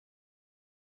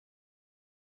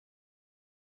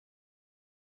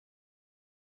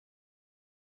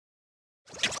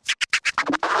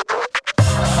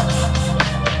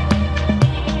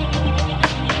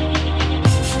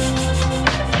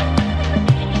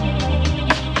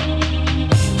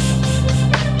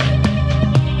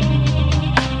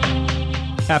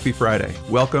Happy Friday.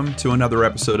 Welcome to another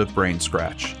episode of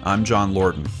BrainScratch. I'm John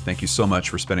Lorton. Thank you so much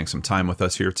for spending some time with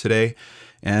us here today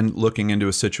and looking into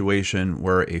a situation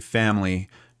where a family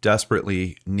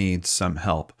desperately needs some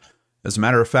help. As a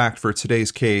matter of fact, for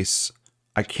today's case,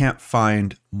 I can't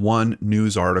find one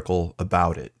news article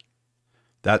about it.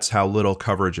 That's how little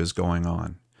coverage is going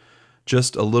on.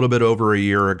 Just a little bit over a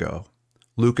year ago,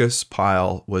 Lucas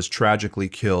Pyle was tragically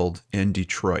killed in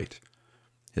Detroit.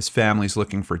 His family's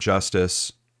looking for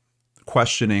justice,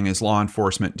 questioning, is law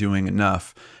enforcement doing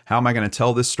enough? How am I going to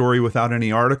tell this story without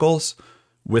any articles?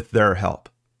 With their help.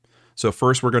 So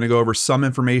first, we're going to go over some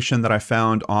information that I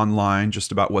found online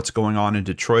just about what's going on in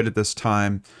Detroit at this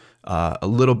time, a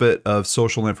little bit of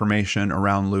social information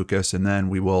around Lucas, and then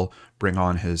we will bring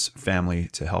on his family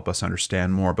to help us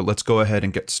understand more. But let's go ahead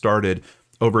and get started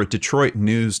over at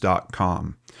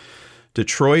DetroitNews.com.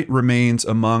 Detroit remains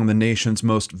among the nation's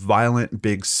most violent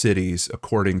big cities,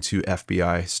 according to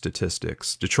FBI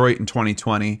statistics. Detroit in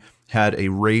 2020 had a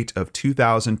rate of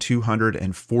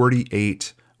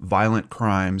 2,248 violent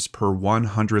crimes per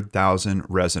 100,000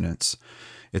 residents.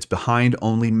 It's behind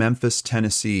only Memphis,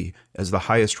 Tennessee, as the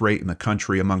highest rate in the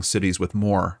country among cities with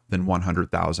more than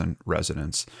 100,000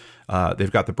 residents.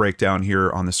 They've got the breakdown here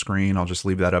on the screen. I'll just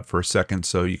leave that up for a second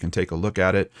so you can take a look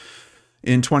at it.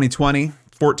 In 2020,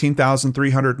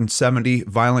 14,370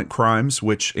 violent crimes,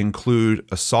 which include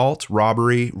assault,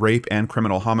 robbery, rape, and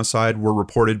criminal homicide, were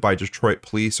reported by Detroit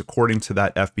police, according to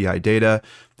that FBI data.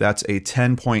 That's a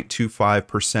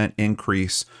 10.25%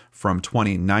 increase from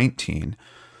 2019.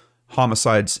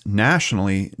 Homicides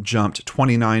nationally jumped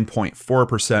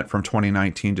 29.4% from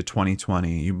 2019 to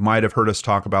 2020. You might have heard us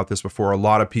talk about this before. A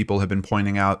lot of people have been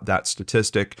pointing out that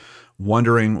statistic,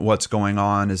 wondering what's going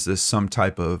on. Is this some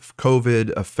type of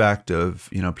COVID effect of,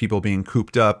 people being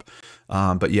cooped up?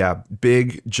 But yeah,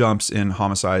 big jumps in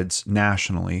homicides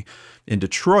nationally. In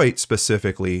Detroit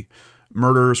specifically,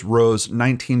 murders rose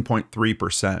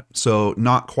 19.3%. So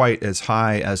not quite as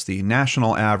high as the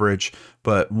national average,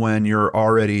 but when you're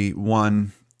already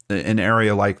an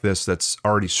area like this that's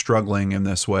already struggling in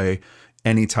this way,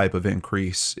 any type of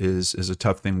increase is a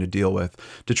tough thing to deal with.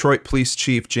 Detroit Police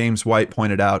Chief James White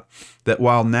pointed out that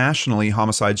while nationally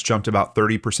homicides jumped about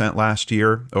 30% last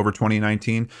year over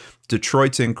 2019,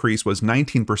 Detroit's increase was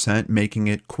 19%, making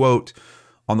it, quote,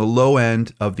 on the low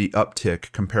end of the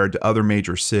uptick compared to other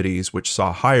major cities, which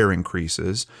saw higher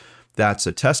increases. That's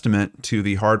a testament to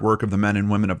the hard work of the men and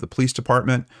women of the police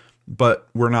department, but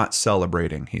we're not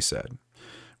celebrating, he said.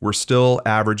 We're still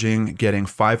averaging getting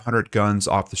 500 guns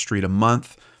off the street a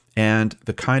month, and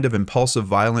the kind of impulsive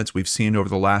violence we've seen over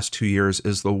the last 2 years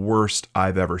is the worst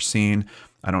I've ever seen.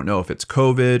 I don't know if it's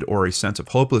COVID or a sense of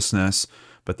hopelessness,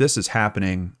 but this is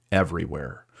happening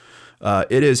everywhere.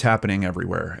 It is happening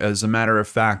everywhere. As a matter of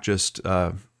fact, just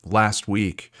last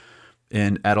week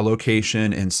at a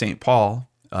location in St. Paul,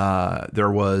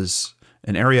 there was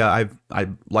an area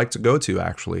I'd like to go to,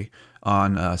 actually,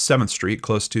 on 7th Street,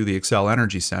 close to the Xcel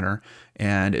Energy Center,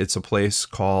 and it's a place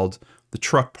called the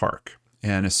Truck Park.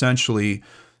 And essentially,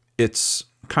 it's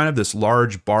kind of this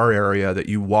large bar area that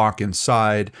you walk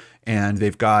inside, and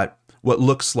they've got what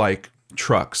looks like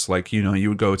trucks. Like, you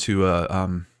would go to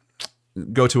an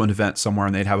event somewhere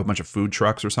and they'd have a bunch of food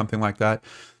trucks or something like that.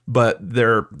 But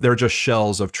they're just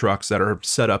shells of trucks that are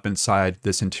set up inside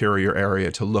this interior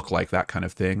area to look like that kind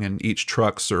of thing. And each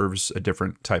truck serves a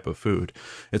different type of food.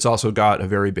 It's also got a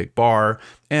very big bar.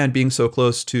 And being so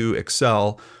close to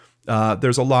Xcel,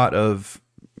 there's a lot of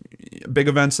big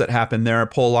events that happen there,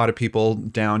 pull a lot of people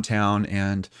downtown,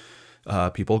 and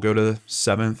people go to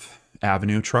 7th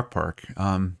Avenue Truck Park.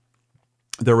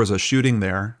 There was a shooting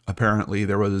there. Apparently,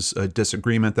 there was a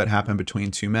disagreement that happened between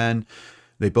two men.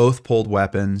 They both pulled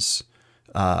weapons.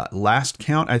 Last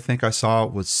count I think I saw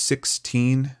was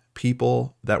 16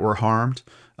 people that were harmed.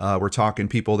 We're talking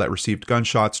people that received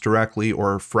gunshots directly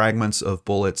or fragments of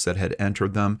bullets that had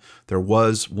entered them. There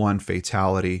was one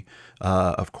fatality.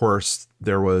 Of course,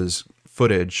 there was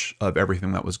footage of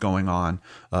everything that was going on.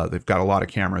 They've got a lot of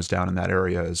cameras down in that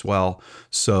area as well.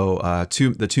 So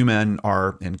the two men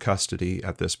are in custody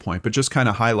at this point, but just kind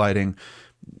of highlighting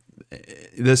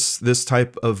this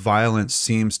type of violence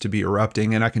seems to be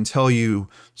erupting. And I can tell you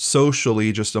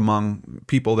socially, just among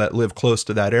people that live close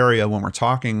to that area, when we're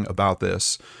talking about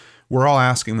this, we're all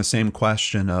asking the same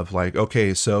question of like,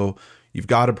 okay, so you've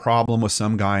got a problem with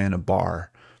some guy in a bar.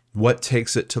 What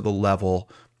takes it to the level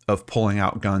of pulling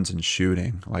out guns and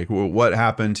shooting? Like, what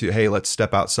happened to, hey, let's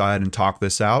step outside and talk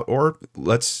this out, or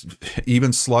let's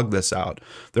even slug this out?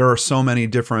 There are so many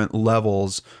different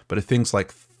levels, but it seems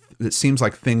like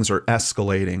things are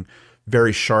escalating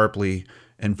very sharply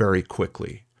and very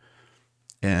quickly.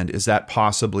 And is that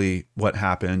possibly what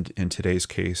happened in today's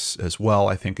case as well?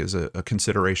 I think is a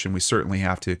consideration we certainly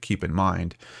have to keep in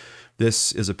mind.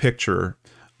 This is a picture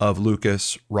of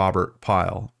Lucas Robert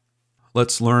Pyle.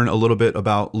 Let's learn a little bit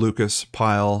about Lucas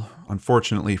Pyle,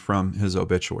 unfortunately, from his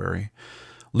obituary.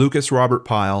 Lucas Robert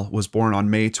Pyle was born on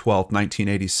May 12,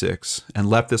 1986, and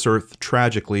left this earth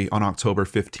tragically on October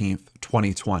 15,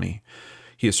 2020.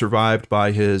 He is survived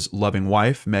by his loving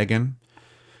wife, Megan,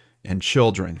 and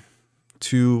children,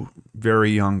 two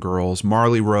very young girls,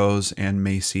 Marley Rose and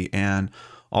Macy Ann,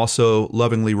 also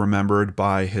lovingly remembered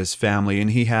by his family.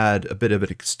 And he had a bit of an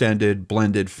extended,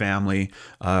 blended family,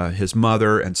 his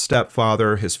mother and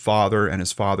stepfather, his father and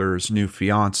his father's new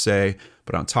fiance.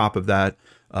 But on top of that,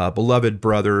 beloved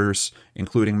brothers,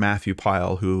 including Matthew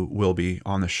Pyle, who will be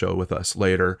on the show with us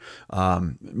later,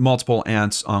 multiple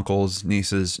aunts, uncles,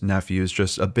 nieces, nephews,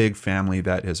 just a big family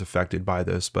that is affected by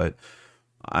this. But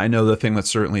I know the thing that's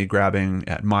certainly grabbing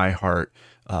at my heart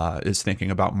is thinking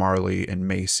about Marley and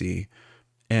Macy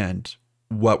and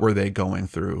what were they going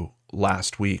through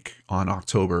last week on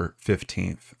October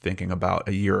 15th, thinking about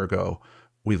a year ago,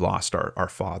 we lost our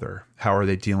father. How are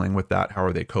they dealing with that? How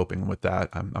are they coping with that?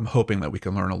 I'm hoping that we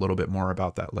can learn a little bit more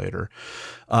about that later.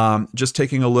 Just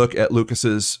taking a look at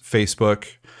Lucas's Facebook,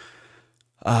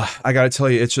 I got to tell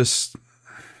you,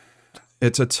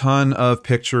 it's a ton of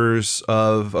pictures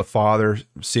of a father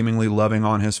seemingly loving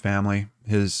on his family.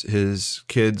 His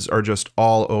kids are just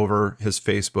all over his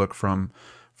Facebook from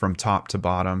top to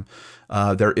bottom.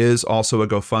 There is also a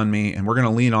GoFundMe, and we're going to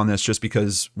lean on this just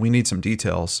because we need some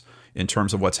details in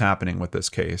terms of what's happening with this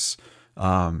case.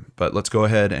 But let's go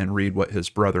ahead and read what his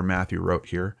brother Matthew wrote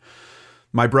here.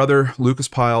 My brother, Lucas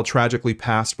Pyle, tragically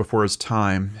passed before his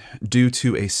time due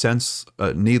to a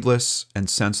needless and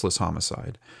senseless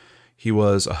homicide. He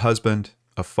was a husband,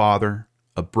 a father,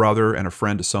 a brother, and a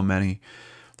friend to so many.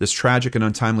 This tragic and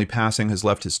untimely passing has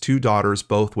left his two daughters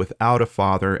both without a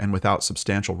father and without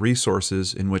substantial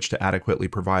resources in which to adequately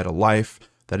provide a life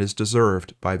that is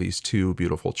deserved by these two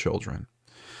beautiful children.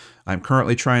 I'm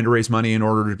currently trying to raise money in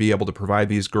order to be able to provide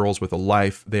these girls with a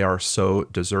life they are so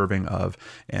deserving of.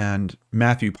 And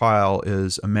Matthew Pyle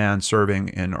is a man serving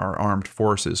in our armed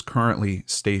forces, currently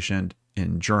stationed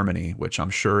in Germany, which I'm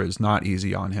sure is not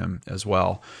easy on him as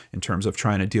well in terms of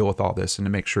trying to deal with all this and to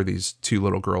make sure these two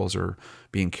little girls are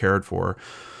being cared for.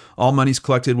 All monies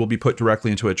collected will be put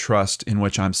directly into a trust in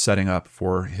which I'm setting up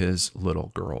for his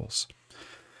little girls.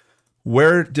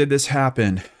 Where did this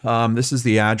happen? This is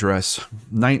the address,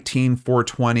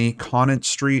 19420 Conant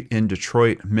Street in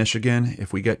Detroit, Michigan.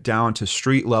 If we get down to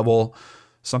street level,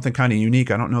 something kind of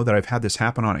unique. I don't know that I've had this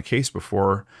happen on a case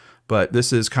before, but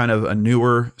this is kind of a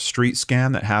newer street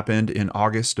scan that happened in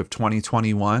August of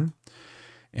 2021.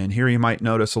 And here you might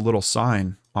notice a little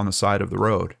sign on the side of the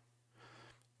road.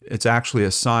 It's actually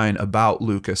a sign about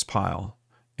Lucas Pyle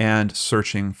and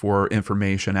searching for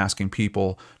information, asking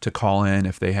people to call in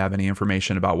if they have any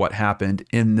information about what happened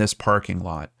in this parking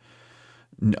lot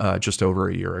just over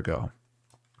a year ago.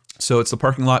 So it's the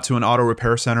parking lot to an auto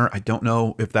repair center. I don't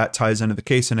know if that ties into the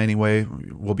case in any way.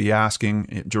 We'll be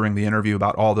asking during the interview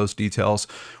about all those details.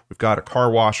 We've got a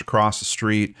car wash across the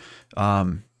street.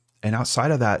 And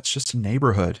outside of that, it's just a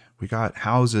neighborhood. We got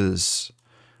houses.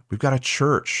 We've got a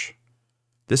church.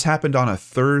 This happened on a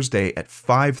Thursday at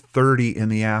 5:30 in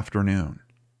the afternoon.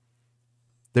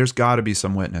 There's got to be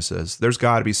some witnesses. There's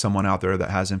got to be someone out there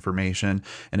that has information.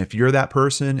 And if you're that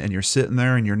person and you're sitting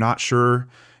there and you're not sure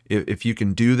if you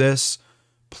can do this,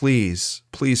 please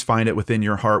find it within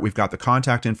your heart. We've got the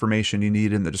contact information you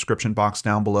need in the description box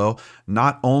down below,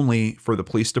 not only for the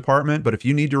police department, but if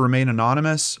you need to remain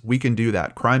anonymous, we can do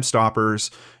that. Crime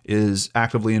Stoppers is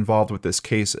actively involved with this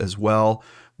case as well.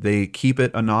 They keep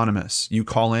it anonymous. You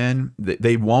call in,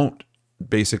 they won't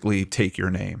basically take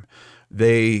your name.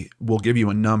 They will give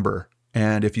you a number.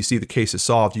 And if you see the case is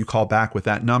solved, you call back with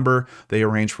that number. They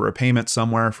arrange for a payment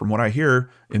somewhere. From what I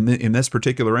hear, in this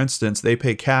particular instance, they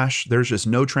pay cash. There's just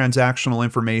no transactional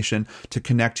information to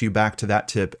connect you back to that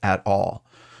tip at all.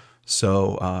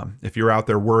 So if you're out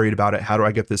there worried about it, how do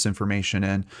I get this information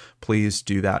in? Please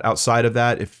do that. Outside of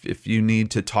that, if you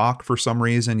need to talk for some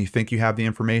reason, you think you have the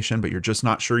information, but you're just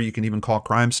not sure you can even call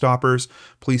Crime Stoppers,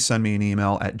 please send me an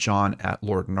email at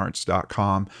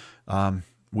john@lordandarts.com.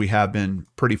 We have been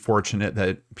pretty fortunate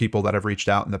that people that have reached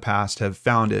out in the past have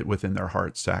found it within their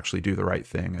hearts to actually do the right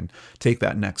thing and take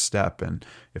that next step. And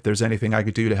if there's anything I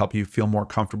could do to help you feel more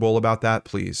comfortable about that,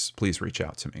 please reach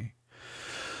out to me.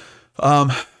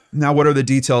 Now, what are the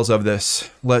details of this?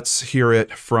 Let's hear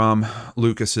it from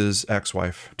Lucas's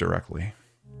ex-wife directly.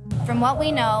 From what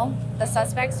we know, the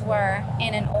suspects were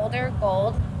in an older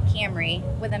gold Camry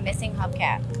with a missing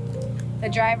hubcap. The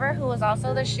driver, who was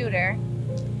also the shooter,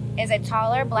 is a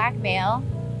taller black male,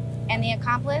 and the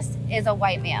accomplice is a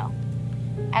white male.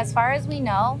 As far as we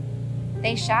know,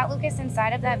 they shot Lucas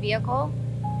inside of that vehicle,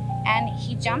 and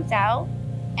he jumped out,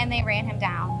 and they ran him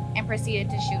down and proceeded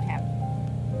to shoot him.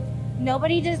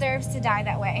 Nobody deserves to die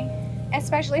that way,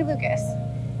 especially Lucas.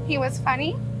 He was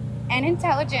funny and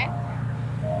intelligent.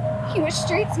 He was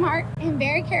street smart and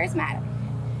very charismatic.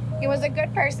 He was a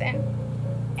good person.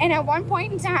 And at one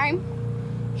point in time,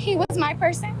 he was my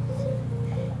person.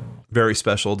 Very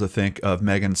special to think of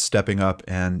Megan stepping up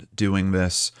and doing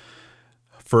this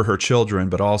for her children,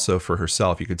 but also for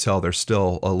herself. You could tell there's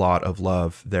still a lot of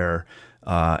love there.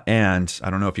 And I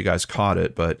don't know if you guys caught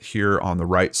it, but here on the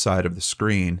right side of the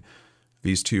screen,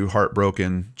 these two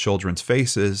heartbroken children's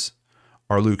faces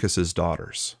are Lucas's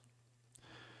daughters.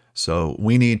 So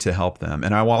we need to help them.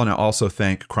 And I want to also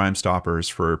thank Crime Stoppers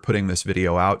for putting this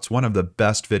video out. It's one of the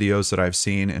best videos that I've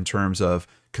seen in terms of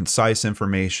concise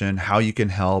information, how you can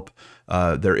help.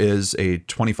 There is a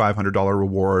 $2,500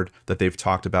 reward that they've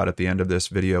talked about at the end of this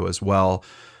video as well.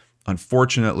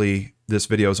 Unfortunately, this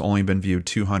video has only been viewed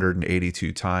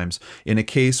 282 times. In a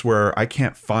case where I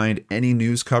can't find any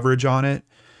news coverage on it,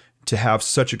 to have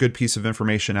such a good piece of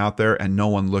information out there and no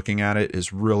one looking at it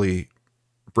is really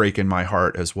breaking my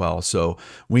heart as well. So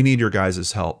we need your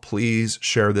guys' help. Please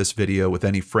share this video with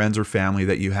any friends or family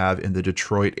that you have in the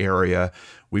Detroit area.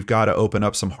 We've got to open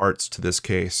up some hearts to this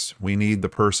case. We need the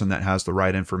person that has the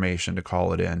right information to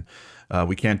call it in.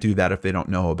 We can't do that if they don't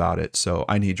know about it. So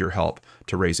I need your help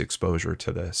to raise exposure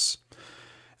to this.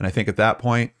 And I think at that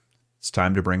point, it's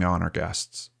time to bring on our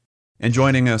guests. And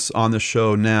joining us on the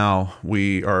show now,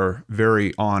 we are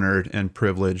very honored and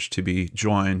privileged to be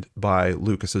joined by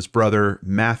Lucas's brother,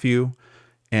 Matthew,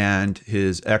 and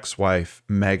his ex-wife,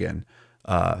 Megan.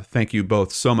 Thank you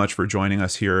both so much for joining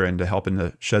us here and to helping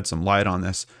to shed some light on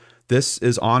this. This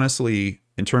is honestly,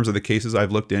 in terms of the cases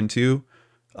I've looked into,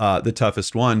 the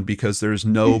toughest one because there's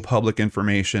no public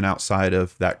information outside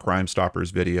of that Crime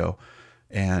Stoppers video.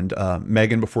 And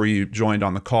Megan, before you joined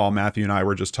on the call, Matthew and I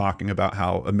were just talking about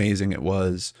how amazing it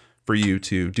was for you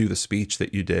to do the speech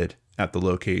that you did at the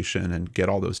location and get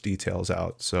all those details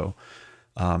out. So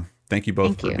thank you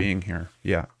both for being here.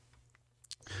 Yeah.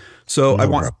 So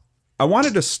I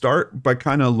wanted to start by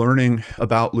kind of learning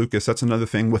about Lucas. That's another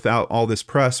thing. Without all this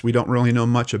press, we don't really know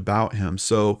much about him.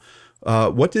 So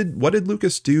what did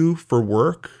Lucas do for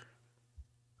work?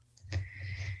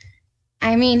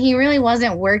 I mean, he really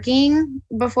wasn't working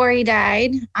before he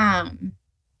died,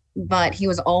 but he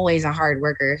was always a hard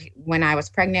worker. When I was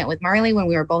pregnant with Marley, when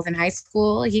we were both in high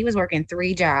school, he was working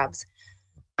 3 jobs.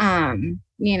 You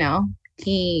know,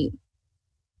 he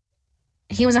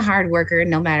was a hard worker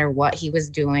no matter what he was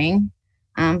doing,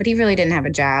 but he really didn't have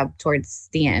a job towards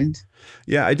the end.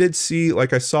 Yeah, I did see,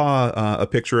 like I saw a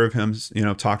picture of him, you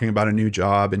know, talking about a new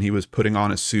job and he was putting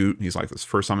on a suit. And he's like, this is the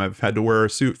first time I've had to wear a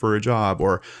suit for a job.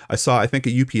 Or I saw, I think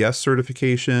a UPS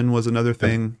certification was another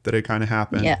thing that it kind of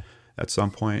happened at some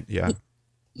point. Yeah.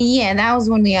 Yeah, that was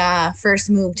when we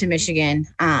first moved to Michigan.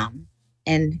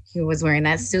 And he was wearing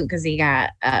that suit because he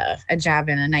got a job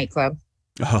in a nightclub.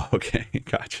 Oh, okay.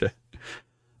 Gotcha.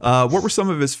 What were some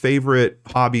of his favorite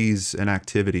hobbies and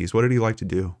activities? What did he like to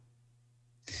do?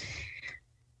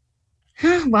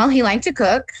 Well, he liked to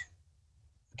cook.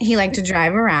 He liked to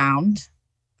drive around.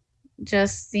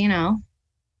 Just, you know.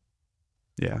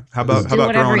 Yeah. How about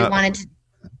growing up?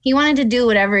 He wanted to do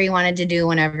whatever he wanted to do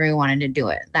whenever he wanted to do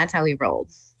it. That's how he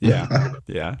rolled. Yeah.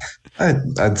 Yeah.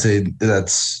 I'd say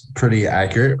that's pretty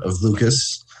accurate of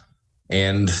Lucas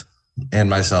and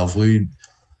myself. Him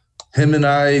and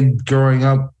I growing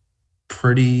up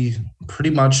pretty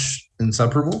much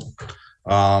inseparable.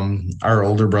 Our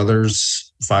older brother's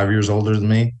 5 years older than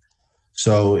me.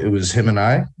 So it was him and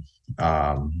I.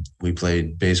 We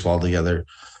played baseball together.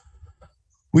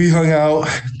 We hung out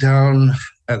down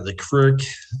at the creek,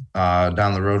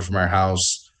 down the road from our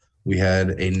house. We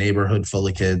had a neighborhood full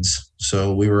of kids.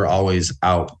 So we were always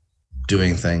out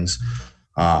doing things.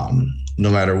 No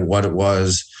matter what it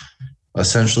was,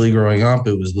 essentially growing up,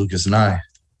 it was Lucas and I.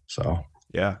 So,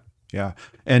 yeah. Yeah.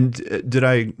 And did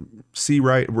I see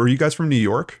right? Were you guys from New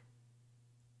York?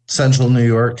 Central New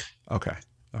York. Okay.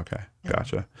 Okay.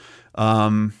 Gotcha.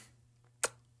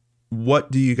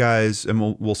 What do you guys,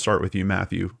 and we'll start with you,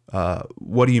 Matthew.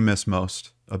 What do you miss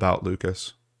most about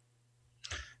Lucas?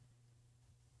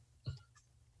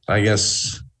 I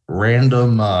guess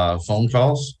random phone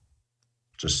calls.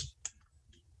 Just,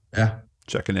 yeah.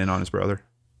 Checking in on his brother.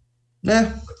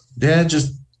 Yeah.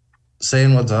 Just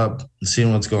saying what's up,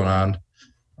 seeing what's going on.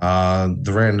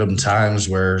 The random times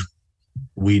where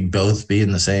we'd both be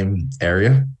in the same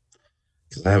area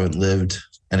because I haven't lived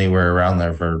anywhere around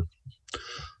there for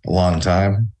a long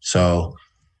time. So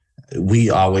we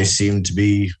always seem to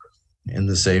be in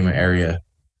the same area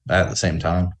at the same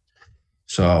time.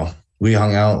 So we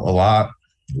hung out a lot,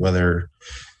 whether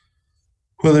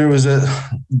it was at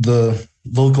the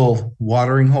local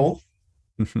watering hole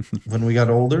when we got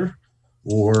older,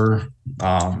 or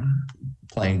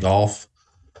playing golf,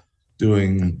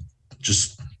 doing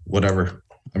just whatever.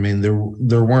 I mean,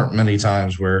 there weren't many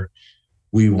times where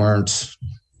we weren't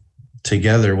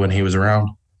together when he was around.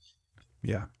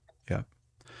 Yeah. Yeah.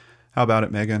 How about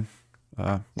it, Megan?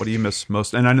 What do you miss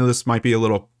most? And I know this might be a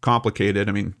little complicated.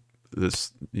 I mean,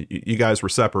 you guys were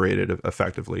separated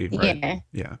effectively, right?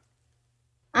 Yeah.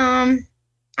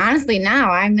 Honestly,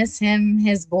 now I miss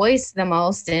his voice the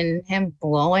most, and him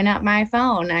blowing up my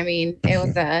phone. I mean, it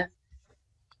was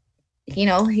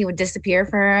he would disappear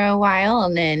for a while,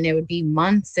 and then it would be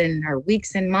months or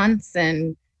weeks and months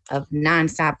of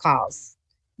nonstop calls,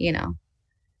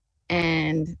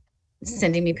 and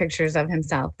sending me pictures of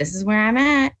himself. This is where I'm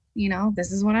at.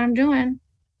 This is what I'm doing.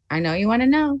 I know you want to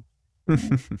know.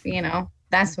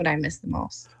 That's what I miss the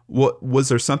most. What was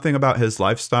there something about his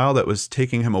lifestyle that was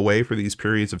taking him away for these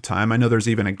periods of time? I know there's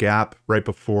even a gap right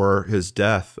before his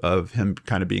death of him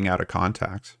kind of being out of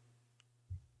contact.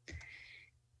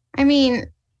 I mean,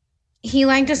 he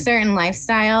liked a certain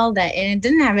lifestyle and it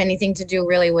didn't have anything to do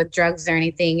really with drugs or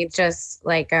anything. It just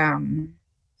like I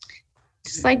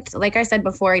said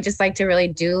before, he just liked to really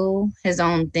do his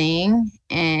own thing,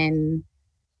 and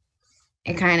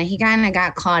he kind of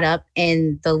got caught up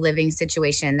in the living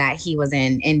situation that he was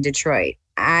in Detroit.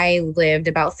 I lived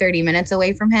about 30 minutes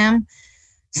away from him.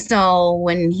 So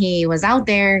when he was out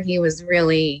there, he was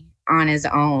really on his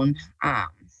own.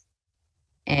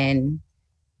 And,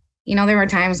 there were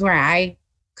times where I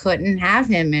couldn't have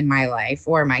him in my life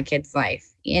or my kid's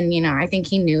life. And, I think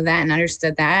he knew that and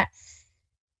understood that.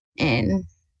 And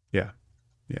yeah,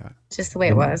 just the way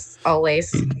it was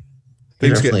always. He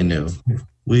definitely knew.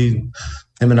 Him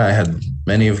and I had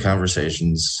many of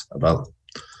conversations about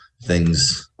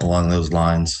things along those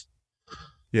lines.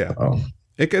 Yeah.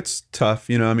 It gets tough.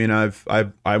 I mean,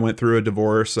 I went through a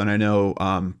divorce, and I know,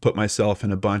 put myself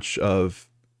in a bunch of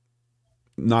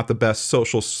not the best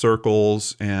social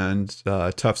circles and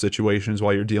tough situations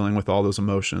while you're dealing with all those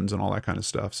emotions and all that kind of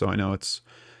stuff. So I know it's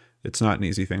not an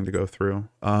easy thing to go through.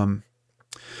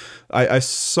 I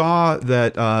saw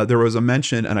that there was a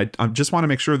mention, and I just want to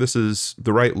make sure this is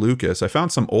the right Lucas. I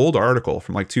found some old article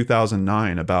from like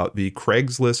 2009 about the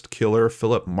Craigslist killer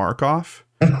Philip Markoff.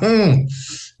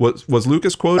 Was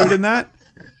Lucas quoted in that?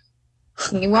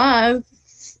 He was.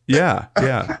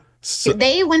 Yeah. So,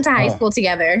 they went to high school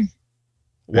together.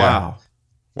 Wow.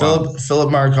 Philip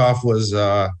Markoff was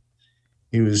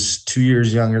he was 2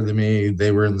 years younger than me.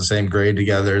 They were in the same grade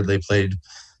together. They played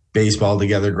baseball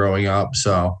together growing up.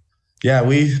 So yeah,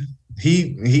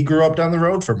 he grew up down the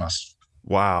road from us.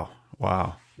 Wow.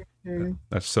 Mm-hmm.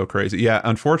 That's so crazy. Yeah,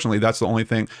 unfortunately, that's the only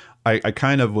thing. I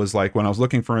kind of was like, when I was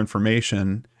looking for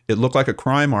information, it looked like a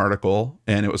crime article,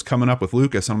 and it was coming up with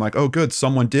Lucas. And I'm like, oh, good,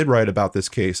 someone did write about this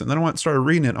case. And then I went and started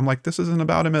reading it. I'm like, this isn't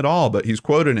about him at all, but he's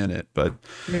quoted in it. But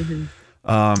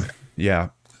yeah.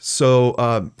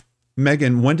 So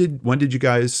Megan, when did you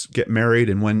guys get married,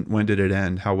 and when did it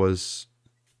end? How was?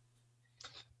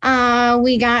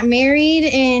 We got married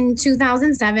in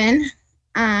 2007,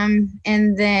 and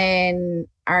then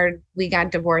we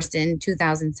got divorced in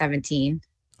 2017.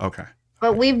 Okay.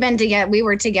 But we've been together. We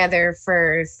were together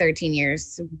for 13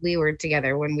 years. We were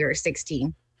together when we were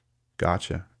 16.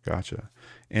 Gotcha.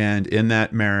 And in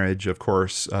that marriage, of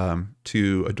course,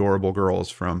 two adorable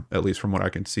girls, at least from what I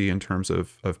can see in terms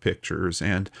of pictures.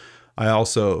 And I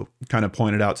also kind of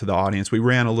pointed out to the audience, we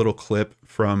ran a little clip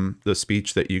from the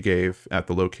speech that you gave at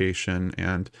the location,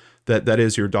 and that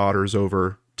is your daughters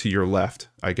over to your left,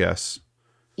 I guess.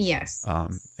 Yes.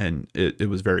 And it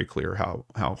was very clear how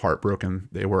heartbroken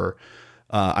they were.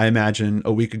 I imagine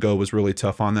a week ago was really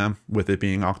tough on them, with it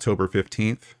being October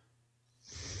 15th.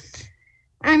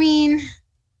 I mean,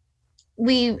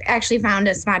 we actually found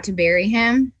a spot to bury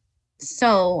him.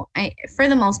 So for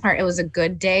the most part, it was a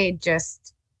good day,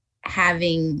 just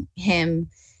having him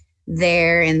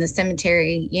there in the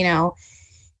cemetery.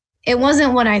 It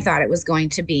wasn't what I thought it was going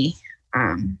to be,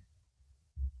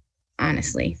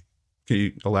 honestly. Can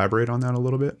you elaborate on that a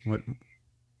little bit?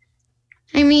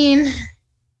 I mean,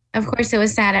 of course it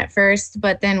was sad at first,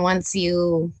 but then once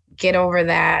you get over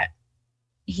that,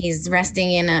 he's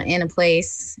resting in a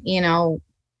place,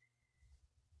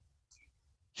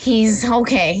 he's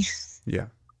okay. Yeah.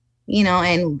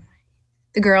 And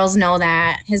the girls know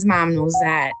that, his mom knows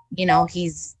that,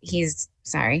 he's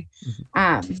sorry.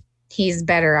 Mm-hmm. he's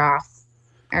better off,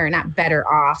 or not better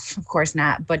off, of course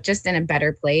not, but just in a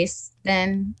better place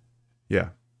than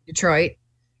Detroit.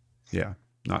 Yeah,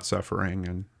 not suffering.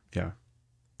 And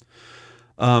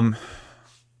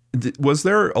was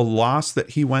there a loss that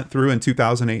he went through in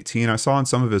 2018? I saw on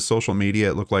some of his social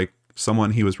media, it looked like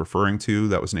someone he was referring to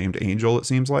that was named Angel, it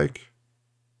seems like.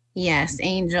 Yes,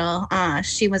 Angel.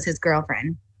 She was his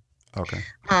girlfriend. Okay.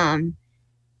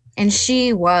 And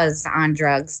she was on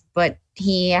drugs, but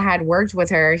he had worked with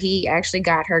her. He actually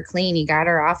got her clean. He got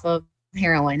her off of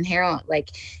heroin. Like,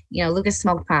 Lucas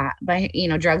smoked pot, but,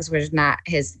 drugs was not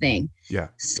his thing. Yeah.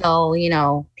 So,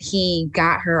 he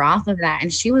got her off of that,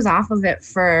 and she was off of it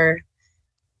for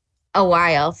a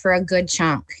while, for a good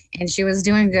chunk, and she was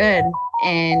doing good.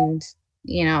 And,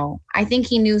 I think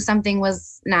he knew something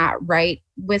was not right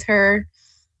with her.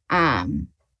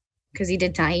 Because he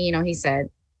did tell, he said,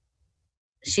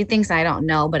 she thinks I don't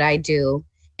know, but I do.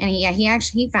 And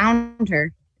he found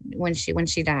her when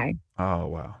she died. Oh,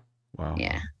 wow.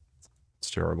 Yeah. It's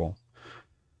terrible.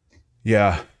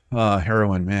 Yeah.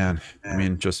 Heroin, man. I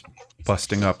mean, just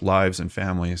busting up lives and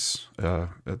families.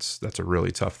 That's a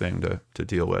really tough thing to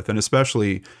deal with. And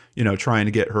especially, trying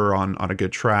to get her on a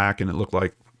good track, and it looked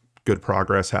like good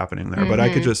progress happening there. But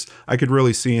I could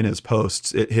really see in his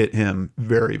posts, it hit him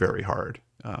very, very hard.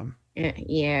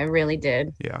 Yeah, it really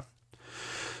did. Yeah.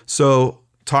 So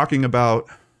talking about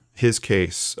his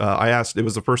case, it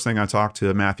was the first thing I talked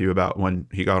to Matthew about when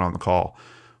he got on the call.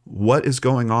 What is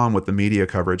going on with the media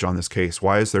coverage on this case?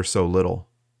 Why is there so little?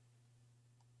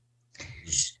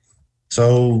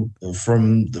 So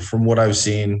from what I've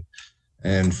seen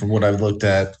and from what I've looked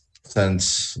at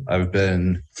since I've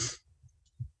been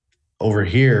over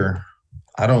here,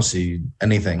 I don't see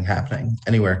anything happening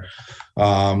anywhere.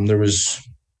 I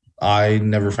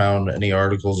never found any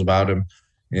articles about him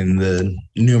in the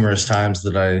numerous times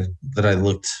that I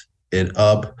looked it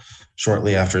up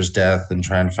shortly after his death and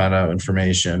trying to find out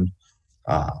information.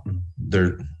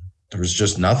 There was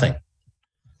just nothing.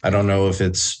 I don't know if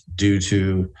it's due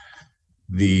to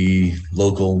the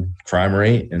local crime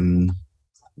rate and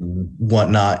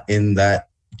whatnot in that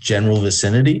general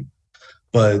vicinity,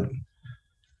 but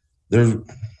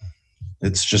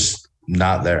it's just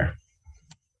not there.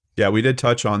 Yeah, we did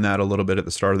touch on that a little bit at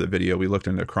the start of the video. We looked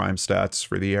into crime stats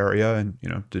for the area, and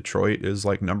Detroit is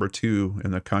like number 2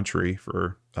 in the country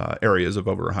for areas of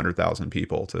over 100,000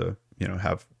 people to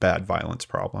have bad violence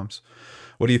problems.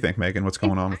 What do you think, Megan? What's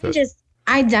going on with it?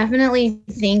 I definitely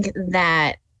think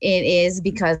that it is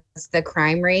because the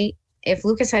crime rate. If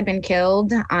Lucas had been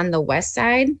killed on the west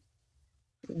side,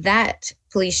 that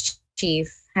police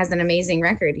chief has an amazing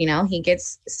record. He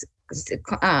gets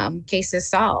cases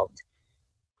solved.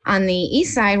 On the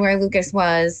east side where Lucas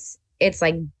was, it's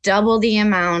like double the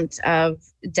amount of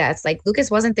deaths. Like, Lucas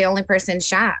wasn't the only person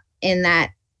shot in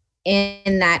that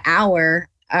hour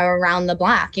around the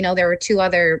block. There were 2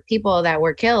 other people that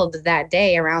were killed that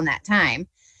day around that time.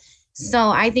 So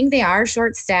I think they are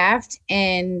short-staffed,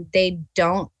 and they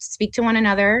don't speak to one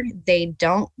another. They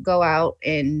don't go out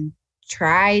and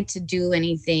try to do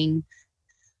anything,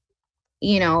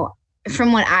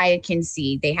 from what I can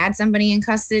see. They had somebody in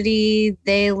custody.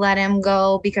 They let him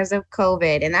go because of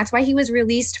COVID. And that's why he was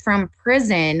released from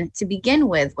prison to begin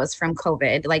with, was from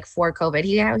COVID, like for COVID.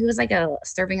 He was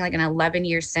serving like an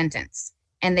 11-year sentence,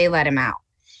 and they let him out.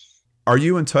 Are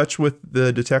you in touch with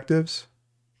the detectives?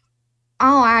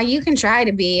 Oh, you can try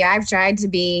to be. I've tried to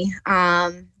be.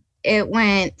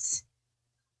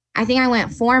 I think I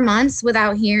went 4 months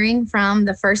without hearing from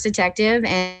the first detective,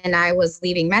 and I was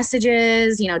leaving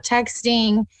messages,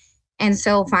 texting. And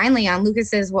so finally on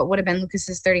what would have been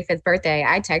Lucas's 35th birthday,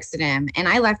 I texted him and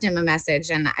I left him a message,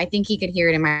 and I think he could hear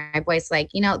it in my voice. Like,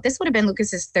 this would have been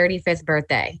Lucas's 35th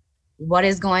birthday. What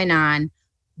is going on?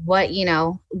 What,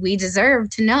 we deserve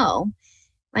to know.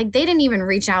 Like, they didn't even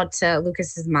reach out to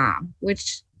Lucas's mom,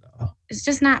 which is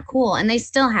just not cool. And they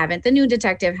still haven't. The new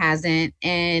detective hasn't.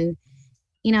 And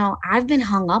I've been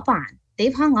hung up on.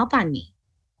 They've hung up on me.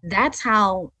 That's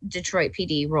how Detroit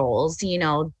PD rolls.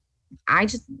 I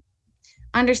just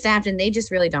understaffed, and they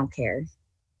just really don't care.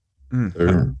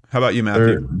 How about you,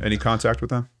 Matthew? Any contact with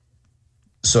them?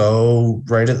 So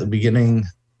right at the beginning,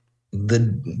 the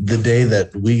day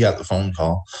that we got the phone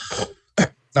call,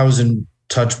 I was in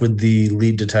touch with the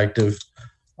lead detective,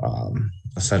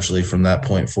 essentially from that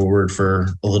point forward for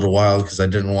a little while, because I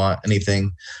didn't want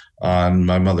anything on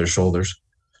my mother's shoulders.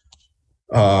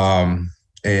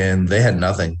 And they had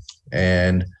nothing.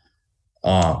 And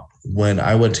when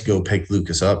I went to go pick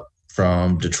Lucas up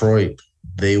from Detroit,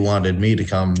 they wanted me to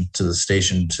come to the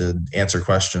station to answer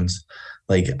questions.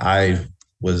 Like, I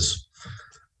was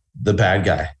the bad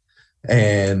guy.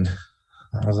 And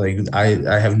I was like,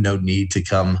 I have no need to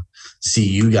come see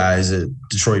you guys at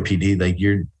Detroit PD. Like,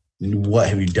 what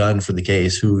have you done for the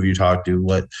case? Who have you talked to?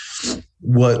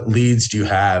 What leads do you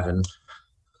have? And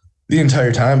the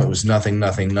entire time it was nothing,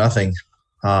 nothing, nothing.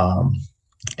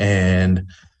 And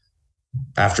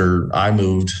after I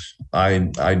moved,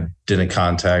 I didn't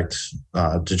contact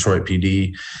Detroit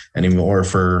PD anymore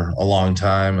for a long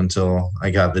time until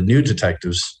I got the new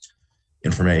detective's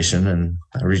information, and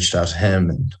I reached out to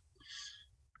him,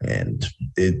 and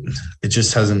it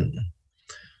just hasn't.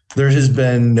 There has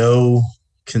been no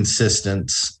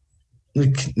consistency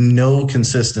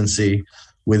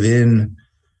within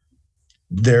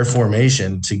their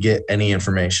formation to get any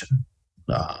information.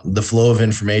 The flow of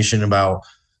information about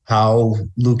how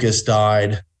Lucas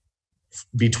died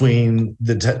between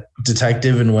the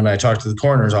detective and when I talked to the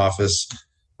coroner's office,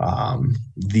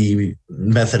 the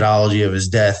methodology of his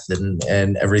death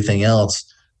and everything else,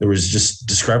 there was just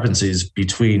discrepancies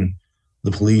between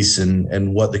the police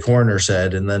and what the coroner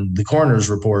said. And then the coroner's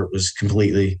report was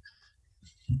completely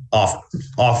off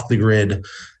the grid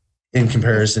in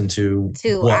comparison to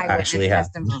what actually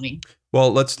happened.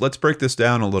 Well, let's break this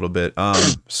down a little bit.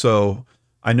 So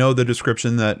I know the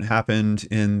description that happened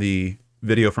in the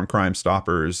video from Crime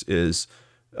Stoppers is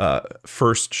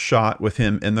first shot with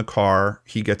him in the car.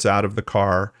 He gets out of the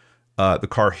car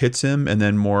hits him, and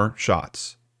then more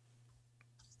shots.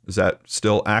 Is that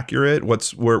still accurate?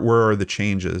 Where are the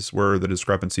changes? Where are the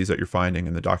discrepancies that you're finding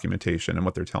in the documentation and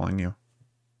what they're telling you?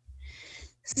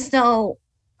 So,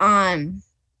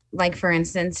 like for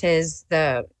instance,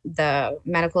 the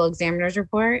medical examiner's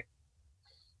report,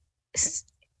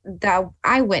 the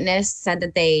eyewitness said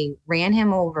that they ran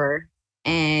him over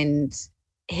and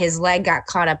his leg got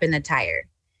caught up in the tire.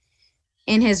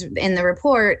 In the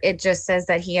report, it just says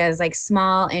that he has like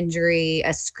small injury,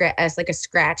 a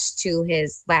scratch to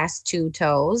his last two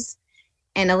toes,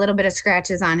 and a little bit of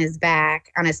scratches on his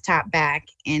back, on his top back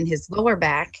and his lower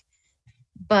back.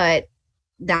 But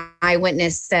the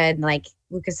eyewitness said like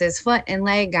Lucas's foot and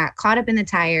leg got caught up in the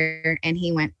tire and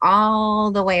he went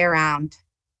all the way around.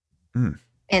 And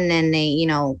then they,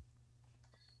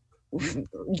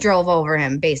 drove over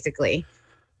him basically.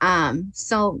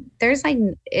 So there's like,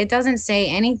 it doesn't say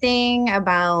anything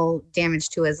about damage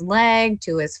to his leg,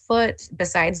 to his foot,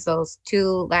 besides those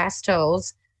two last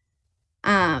toes.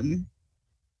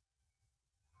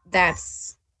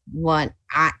 That's what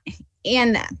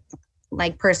and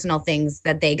like personal things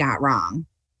that they got wrong.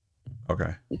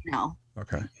 Okay.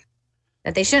 Okay.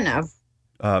 That they shouldn't have.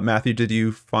 Matthew, did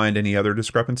you find any other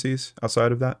discrepancies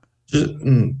outside of that?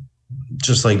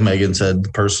 Just like Megan said, the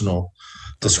personal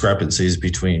discrepancies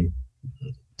between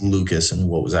Lucas and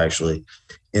what was actually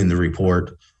in the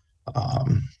report.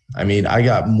 I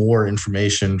got more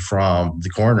information from the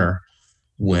coroner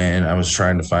when I was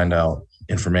trying to find out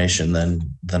information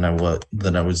than I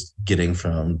was getting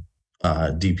from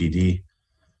DPD.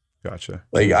 Gotcha.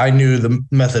 Like I knew the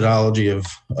methodology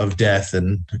of death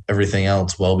and everything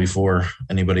else well before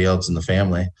anybody else in the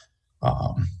family.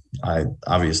 I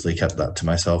obviously kept that to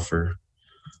myself for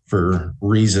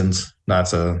reasons not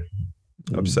to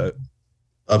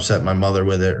upset my mother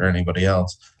with it or anybody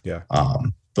else. Yeah.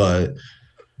 But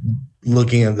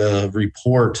looking at the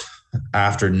report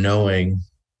after knowing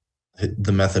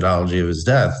the methodology of his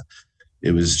death,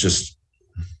 it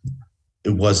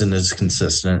wasn't as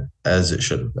consistent as it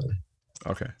should have been.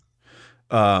 Okay.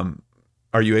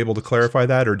 Are you able to clarify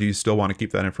that, or do you still want to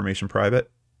keep that information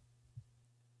private?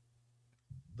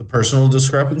 The personal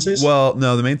discrepancies? Well,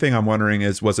 no, the main thing I'm wondering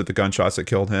is, was it the gunshots that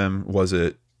killed him? Was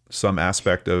it some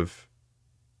aspect of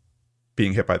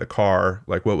being hit by the car?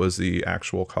 Like, what was the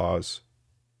actual cause?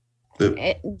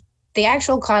 The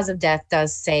actual cause of death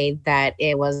does say that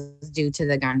it was due to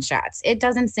the gunshots. It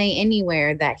doesn't say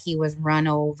anywhere that he was run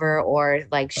over or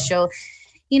like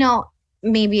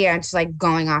maybe I'm just like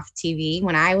going off TV.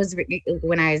 When I was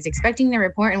expecting the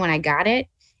report and when I got it,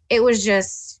 it was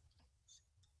just,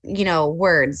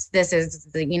 words. This is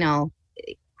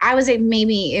I was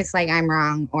maybe it's like I'm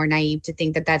wrong or naive to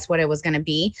think that that's what it was going to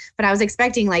be, but I was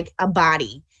expecting like a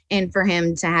body. And for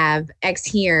him to have X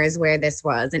here is where this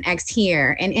was, and X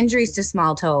here, and injuries to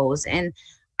small toes. And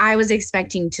I was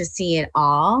expecting to see it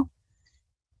all.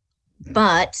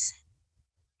 But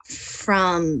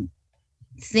from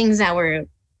things that were,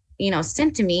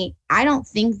 sent to me, I don't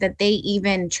think that they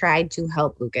even tried to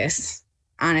help Lucas.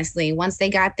 Honestly, once they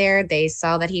got there, they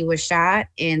saw that he was shot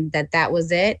and that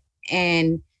was it.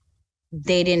 And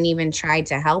they didn't even try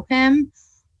to help him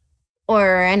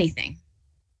or anything.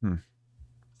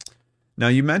 Now,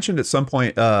 you mentioned at some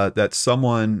point that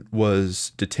someone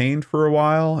was detained for a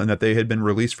while and that they had been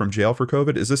released from jail for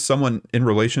COVID. Is this someone in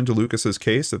relation to Lucas's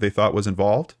case that they thought was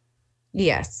involved?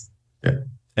 Yes. Yeah.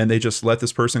 And they just let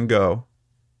this person go.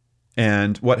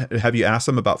 And what have you asked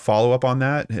them about follow-up on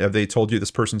that? Have they told you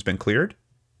this person's been cleared?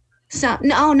 So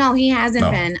no, he hasn't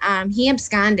been. He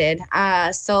absconded.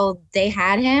 So they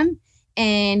had him,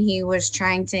 and he was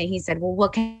trying to. He said, "Well,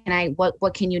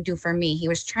 what can you do for me?" He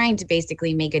was trying to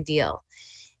basically make a deal,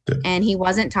 and he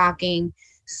wasn't talking.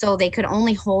 So they could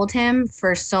only hold him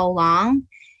for so long,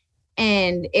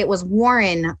 and it was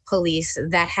Warren police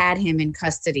that had him in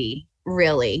custody.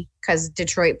 Really, because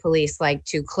Detroit police like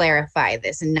to clarify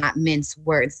this and not mince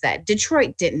words that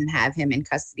Detroit didn't have him in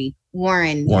custody.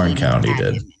 Warren County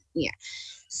did. Yeah.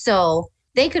 So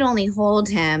they could only hold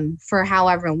him for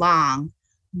however long.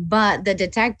 But the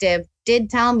detective did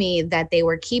tell me that they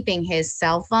were keeping his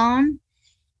cell phone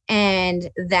and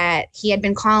that he had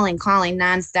been calling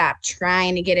nonstop,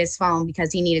 trying to get his phone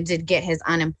because he needed to get his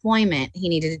unemployment. He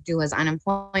needed to do his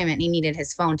unemployment. He needed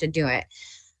his phone to do it.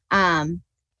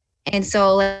 And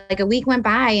so like a week went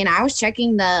by and I was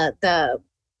checking the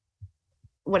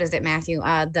what is it, Matthew?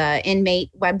 The inmate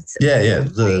website. Yeah.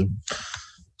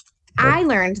 I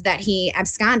learned that he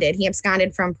absconded. He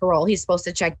absconded from parole. He's supposed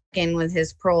to check in with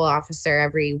his parole officer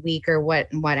every week or what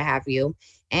have you.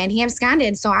 And he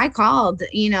absconded. So I called,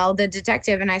 the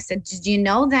detective and I said, "Did you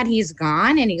know that he's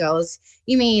gone?" And he goes,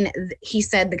 "You mean," he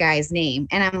said the guy's name.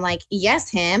 And I'm like, "Yes,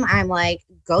 him." I'm like,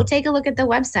 "Go take a look at the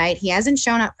website. He hasn't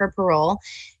shown up for parole.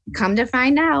 Come to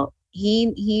find out,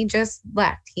 he just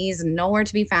left. He's nowhere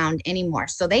to be found anymore."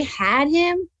 So they had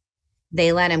him.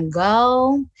 They let him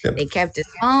go. Yep. They kept his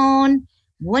phone,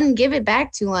 wouldn't give it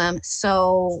back to him.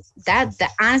 So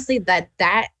honestly,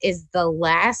 that is the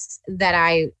last that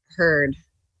I heard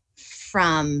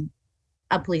from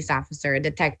a police officer, a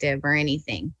detective, or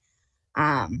anything.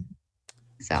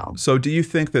 So do you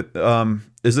think that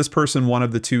is this person one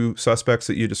of the two suspects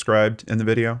that you described in the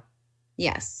video?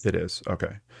 Yes. It is.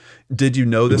 Okay. Did you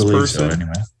know this person? So,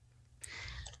 anyway.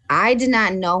 I did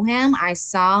not know him. I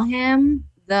saw him.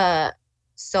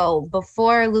 So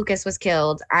before Lucas was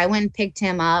killed, I went and picked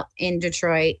him up in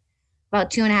Detroit about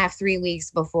 2.5, 3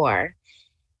 weeks before.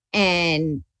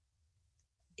 And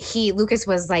Lucas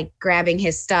was like grabbing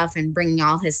his stuff and bringing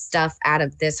all his stuff out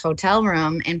of this hotel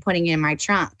room and putting it in my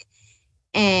trunk.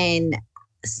 And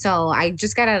so I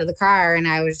just got out of the car and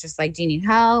I was just like, "Do you need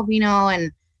help?"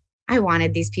 And I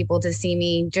wanted these people to see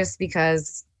me just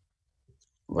because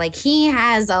like he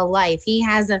has a life, he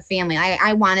has a family.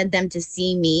 I wanted them to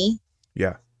see me.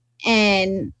 Yeah.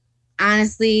 And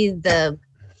honestly, the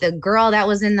girl that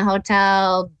was in the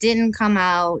hotel didn't come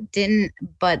out,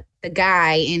 but the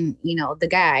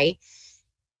guy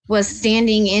was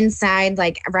standing inside,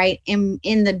 like right in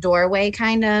the doorway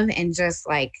kind of, and just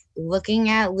like looking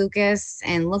at Lucas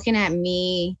and looking at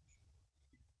me,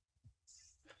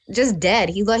 just dead.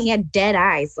 He had dead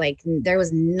eyes. Like there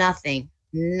was nothing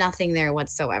there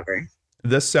whatsoever.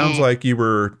 This sounds like you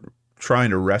were trying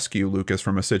to rescue Lucas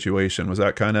from a situation. Was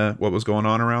that kind of what was going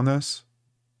on around this?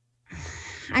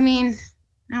 I mean,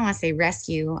 I don't want to say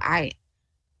rescue. I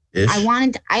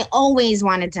always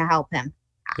wanted to help him.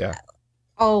 Yeah.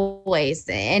 Always.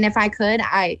 And if I could,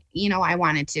 I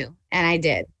wanted to, and I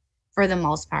did for the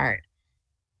most part.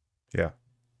 Yeah.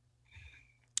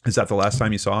 Is that the last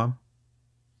time you saw him?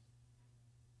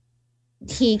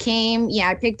 He came,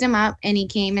 I picked him up and he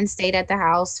came and stayed at the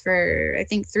house for, I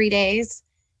think, 3 days.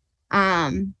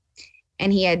 And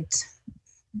he had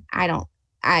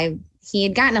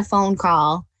gotten a phone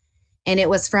call and it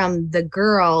was from the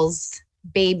girl's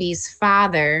baby's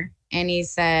father. And he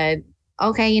said,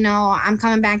 "Okay, I'm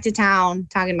coming back to town,"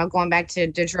 talking about going back to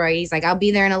Detroit. He's like, "I'll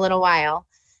be there in a little while."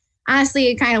 Honestly,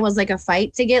 it kind of was like a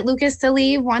fight to get Lucas to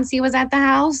leave once he was at the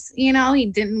house. He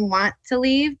didn't want to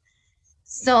leave.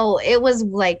 So it was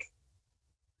like,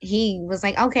 he was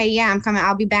like, "Okay, yeah, I'm coming.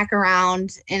 I'll be back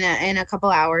around in a couple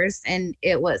hours." And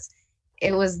it was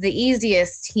the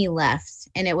easiest he left.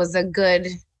 And it was a good,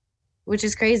 which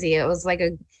is crazy. It was like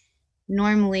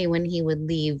normally when he would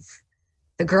leave,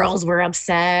 the girls were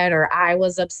upset or I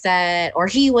was upset or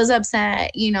he was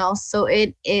upset, so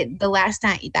the last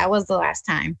time, that was the last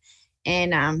time.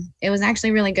 And it was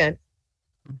actually really good.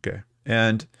 Okay.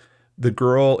 And the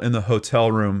girl in the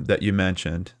hotel room that you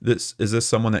mentioned, is this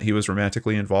someone that he was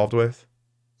romantically involved with?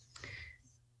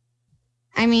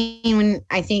 I mean,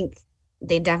 I think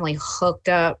they definitely hooked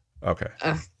up. Okay.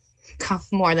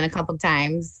 More than a couple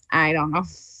times. I don't know.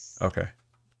 Okay.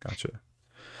 Gotcha.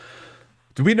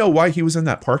 Do we know why he was in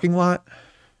that parking lot?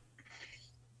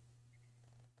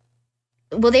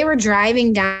 Well, they were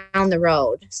driving down the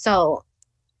road. So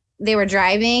they were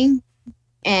driving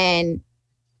and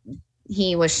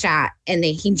he was shot and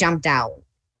he jumped out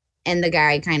and the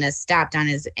guy kind of stopped on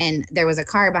and there was a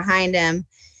car behind him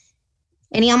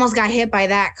and he almost got hit by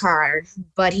that car,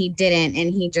 but he didn't.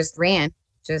 And he just ran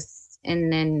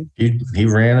and then he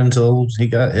ran until he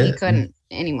got hit. He couldn't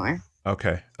anymore.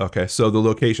 Okay. So the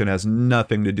location has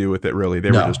nothing to do with it, really.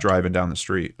 They were just driving down the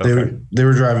street. Okay. They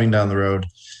were driving down the road.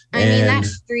 I mean, that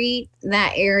street,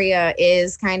 that area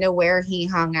is kind of where he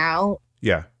hung out.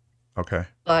 Yeah. Okay.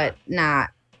 But not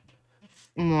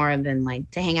more than like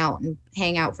to hang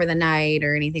out for the night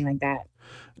or anything like that.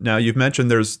 Now, you've mentioned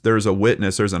there's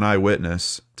an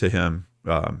eyewitness to him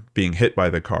being hit by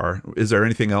the car. Is there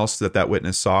anything else that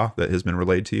witness saw that has been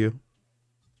relayed to you?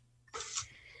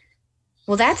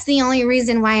 Well, that's the only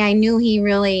reason why I knew he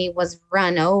really was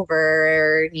run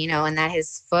over, and that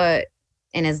his foot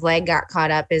and his leg got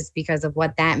caught up is because of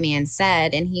what that man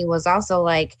said. And he was also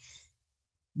like,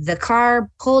 the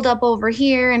car pulled up over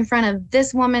here in front of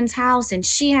this woman's house and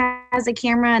she has a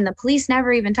camera and the police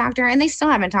never even talked to her and they still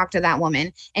haven't talked to that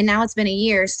woman. And now it's been a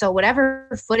year. So whatever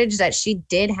footage that she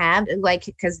did have, like,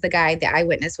 because the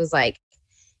eyewitness was like,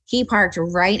 he parked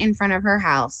right in front of her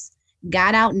house,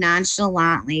 got out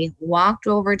nonchalantly, walked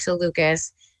over to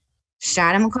Lucas,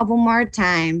 shot him a couple more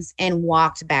times and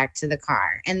walked back to the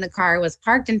car. And the car was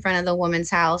parked in front of the woman's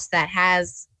house that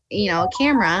has, a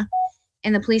camera.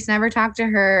 And the police never talked to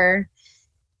her.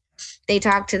 They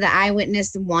talked to the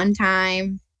eyewitness one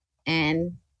time,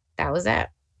 and that was it.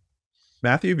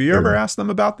 Matthew, have you ever asked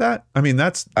them about that? I mean,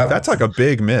 that's like a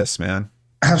big miss, man.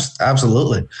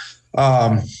 Absolutely.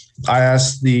 I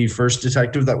asked the first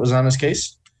detective that was on his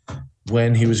case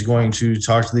when he was going to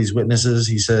talk to these witnesses.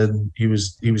 He said he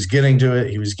was getting to it.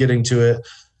 He was getting to it.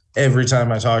 Every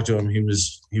time I talked to him, he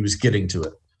was getting to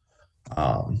it.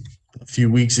 A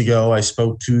few weeks ago, I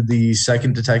spoke to the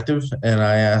second detective and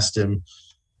I asked him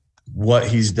what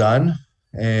he's done.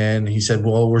 And he said,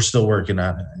 well, we're still working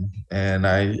on it. And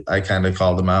I kind of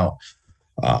called him out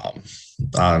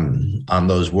on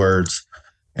those words.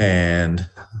 And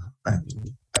I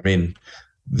mean,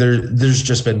 there's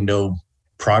just been no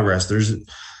progress.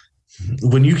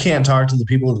 When you can't talk to the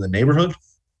people in the neighborhood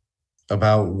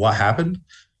about what happened,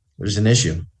 there's an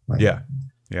issue. Yeah.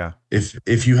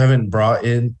 If you haven't brought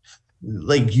in,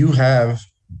 like, you have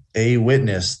a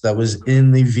witness that was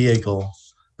in the vehicle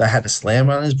that had to slam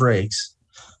on his brakes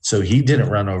so he didn't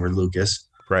run over Lucas.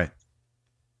 Right.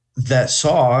 That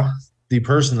saw the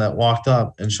person that walked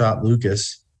up and shot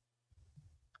Lucas.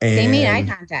 And they made eye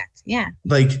contact. Yeah.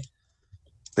 Like,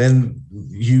 then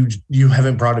you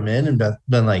haven't brought him in and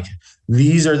been like,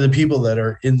 these are the people that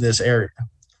are in this area.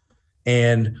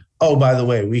 And, oh, by the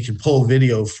way, we can pull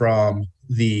video from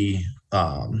the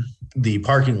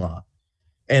parking lot.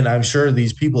 And I'm sure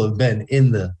these people have been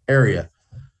in the area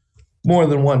more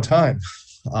than one time.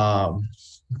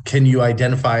 Can you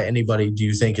identify anybody? Do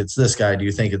you think it's this guy? Do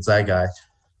you think it's that guy?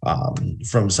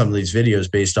 From some of these videos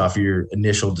based off of your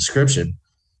initial description.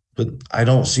 But I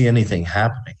don't see anything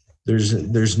happening.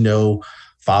 There's no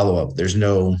follow-up. There's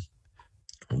no,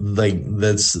 like,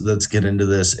 let's get into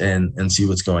this and see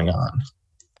what's going on.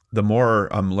 The more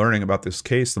I'm learning about this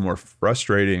case, the more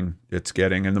frustrating it's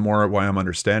getting, and the more why I'm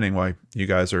understanding why you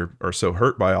guys are so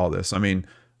hurt by all this. I mean,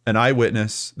 an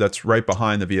eyewitness that's right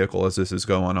behind the vehicle as this is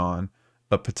going on,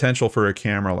 a potential for a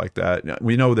camera like that.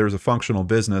 We know there's a functional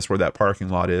business where that parking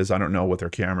lot is. I don't know what their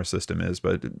camera system is,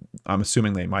 but I'm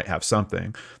assuming they might have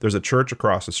something. There's a church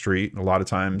across the street. A lot of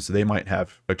times they might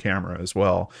have a camera as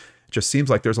well. It just seems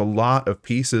like there's a lot of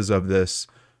pieces of this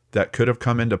that could have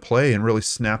come into play and really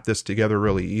snapped this together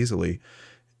really easily.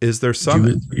 Is there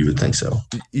some... You would think so.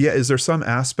 Yeah. Is there some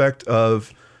aspect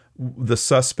of the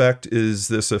suspect? Is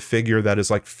this a figure that is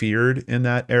like feared in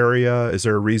that area? Is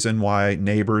there a reason why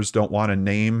neighbors don't want to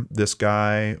name this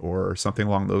guy or something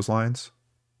along those lines?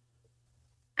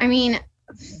 I mean,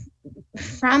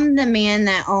 from the man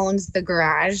that owns the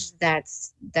garage,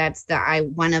 that's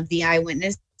one of the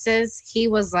eyewitnesses, he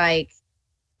was like,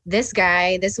 this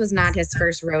guy, this was not his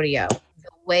first rodeo.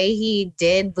 The way he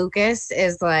did Lucas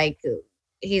is like,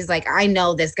 he's like, I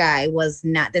know this was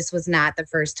not the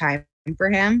first time for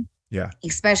him. Yeah.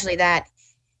 Especially that,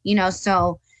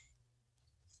 so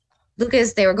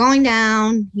Lucas, they were going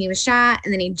down, he was shot,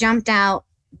 and then he jumped out.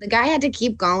 The guy had to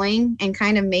keep going and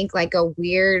kind of make like a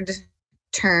weird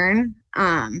turn.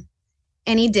 And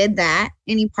he did that,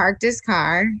 and he parked his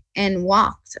car and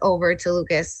walked over to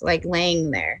Lucas, like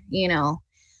laying there,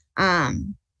 I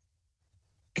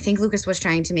think Lucas was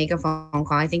trying to make a phone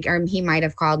call. I think he might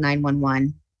have called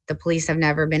 911. The police have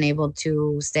never been able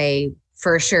to say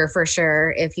for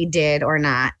sure if he did or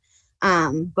not.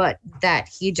 But that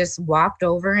he just walked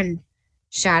over and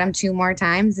shot him 2 more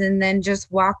times and then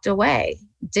just walked away.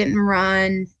 Didn't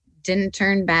run, didn't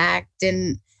turn back,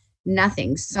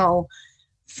 nothing. So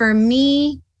for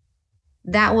me,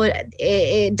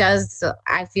 it does.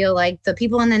 I feel like the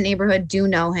people in the neighborhood do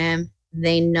know him.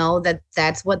 They know that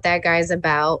that's what that guy's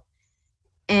about.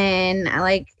 And I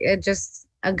like it, just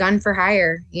a gun for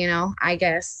hire, I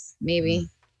guess, maybe.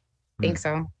 Think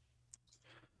so.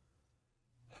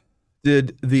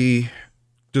 Did the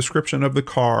description of the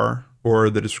car or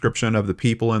the description of the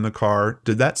people in the car,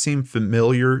 did that seem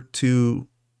familiar to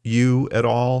you at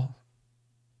all?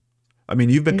 I mean,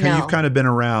 you've kind of been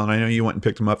around. I know you went and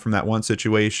picked him up from that one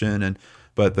situation,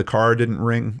 but the car didn't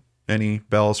ring any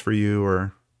bells for you,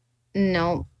 or?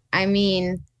 No, I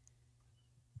mean,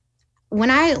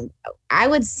 when I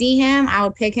would see him, I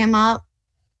would pick him up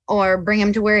or bring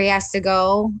him to where he has to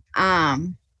go.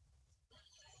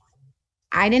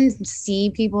 I didn't see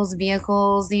people's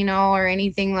vehicles, or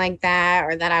anything like that,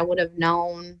 or that I would have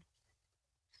known.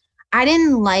 I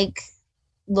didn't like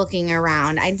looking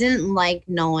around. I didn't like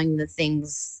knowing the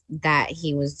things that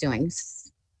he was doing.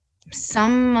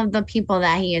 Some of the people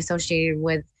that he associated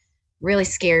with really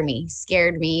scared me,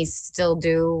 still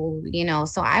do,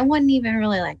 so I wouldn't even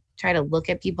really try to look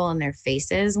at people in their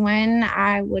faces when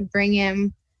I would bring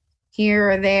him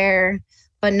here or there.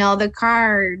 But no, the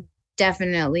car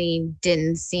definitely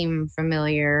didn't seem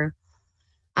familiar.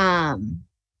 I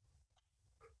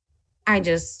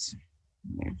just,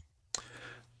 yeah.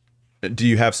 Do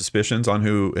you have suspicions on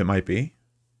who it might be?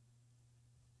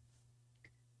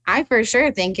 I for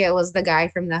sure think it was the guy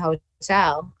from the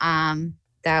hotel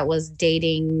that was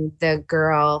dating the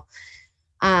girl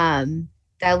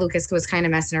that Lucas was kind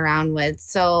of messing around with.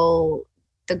 So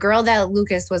the girl that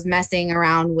Lucas was messing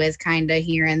around with kind of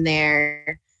here and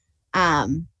there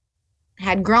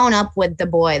had grown up with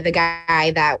the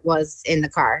guy that was in the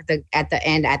car, at the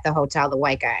end at the hotel, the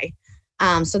white guy.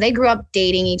 So they grew up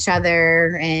dating each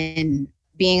other and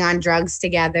being on drugs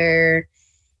together.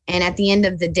 And at the end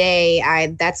of the day,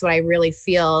 that's what I really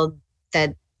feel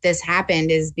that this happened,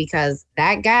 is because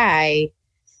that guy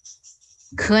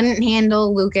couldn't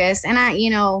handle Lucas. And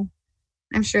I'm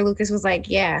sure Lucas was like,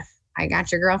 yeah, I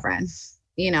got your girlfriend,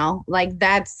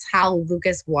 that's how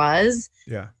Lucas was.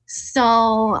 Yeah.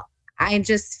 So I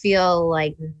just feel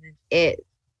like I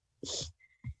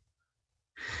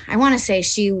want to say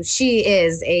she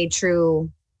is a true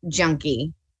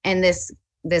junkie, and this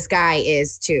guy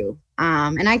is too.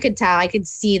 And I could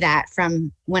see that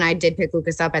from when I did pick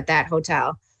Lucas up at that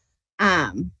hotel.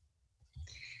 I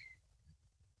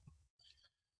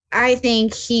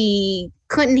think he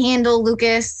couldn't handle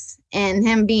Lucas and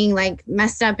him being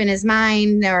messed up in his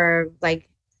mind, or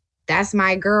that's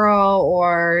my girl,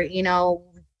 or,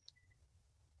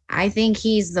 I think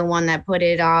he's the one that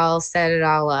set it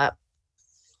all up.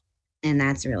 And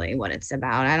that's really what it's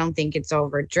about. I don't think it's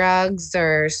over drugs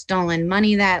or stolen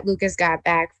money that Lucas got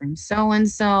back from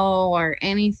so-and-so or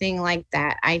anything like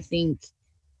that. I think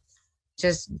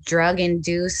just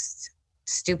drug-induced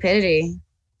stupidity.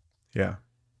 Yeah.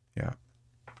 Yeah.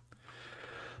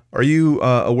 Are you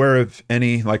aware of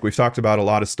any, we've talked about a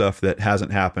lot of stuff that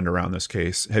hasn't happened around this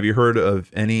case. Have you heard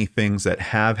of any things that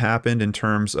have happened in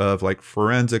terms of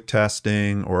forensic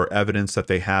testing or evidence that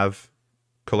they have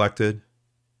collected?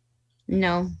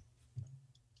 No.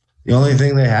 The only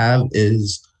thing they have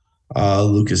is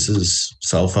Lucas's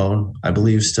cell phone, I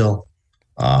believe, still.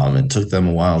 It took them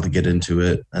a while to get into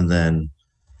it, and then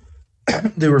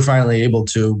they were finally able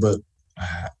to, but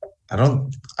I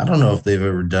don't know if they've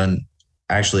ever done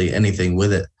actually anything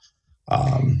with it.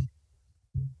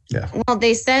 Yeah. Well,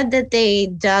 they said that they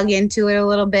dug into it a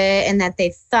little bit and that they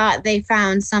thought they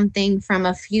found something from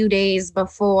a few days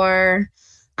before,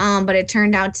 but it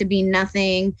turned out to be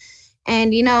nothing.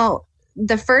 And,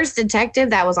 the first detective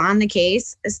that was on the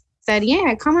case said,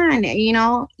 yeah, come on,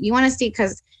 you want to see,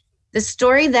 because the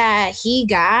story that he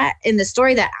got and the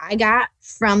story that I got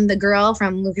from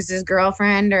Lucas's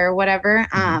girlfriend or whatever,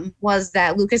 was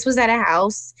that Lucas was at a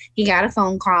house. He got a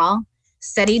phone call,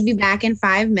 said he'd be back in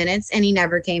 5 minutes, and he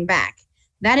never came back.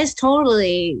 That is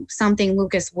totally something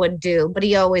Lucas would do, but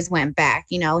he always went back.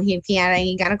 He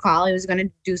got a call, he was going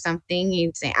to do something,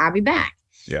 he'd say, I'll be back.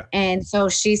 Yeah. And so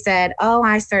she said,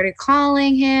 I started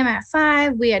calling him at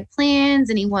 5. We had plans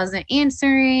and he wasn't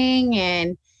answering.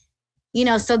 And,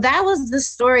 so that was the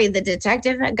story the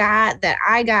detective got, that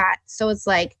I got. So it's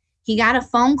he got a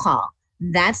phone call.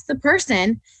 That's the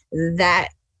person that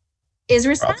is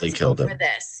responsible for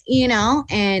this,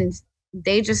 and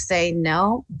they just say,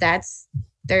 no,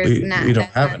 we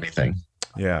don't have anything.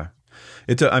 Yeah.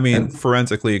 I mean, And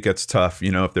forensically, it gets tough.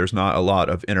 You know, if there's not a lot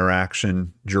of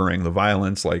interaction during the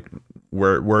violence, like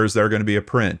where is there going to be a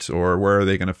print, or where are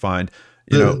they going to find,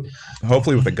 you know,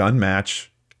 hopefully with a gun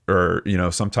match or, you know,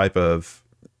 some type of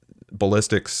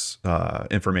ballistics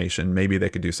information, maybe they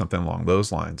could do something along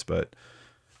those lines. But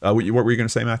what were you going to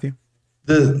say, Matthew?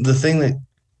 the thing that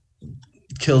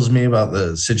kills me about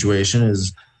the situation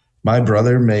is my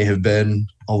brother may have been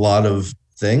a lot of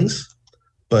things,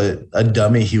 but a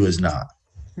dummy he was not.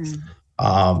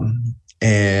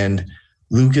 And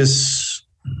Lucas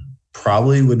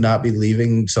probably would not be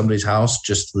leaving somebody's house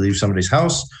just to leave somebody's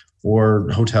house or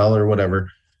hotel or whatever,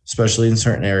 especially in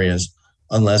certain areas,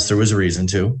 unless there was a reason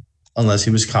to, unless he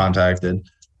was contacted,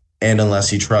 and unless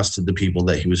he trusted the people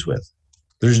that he was with.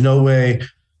 There's no way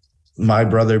my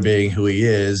brother being who he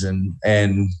is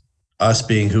and us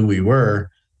being who we were,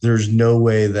 there's no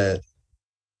way that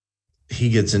he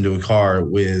gets into a car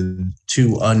with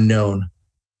two unknown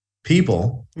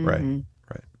people, Right.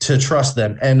 to trust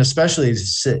them, and especially to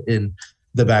sit in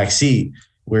the back seat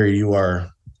where you are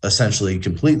essentially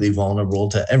completely vulnerable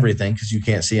to everything because you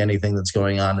can't see anything that's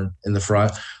going on in the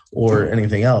front or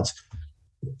anything else.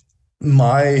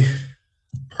 My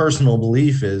personal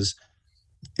belief is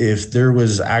if there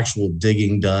was actual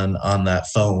digging done on that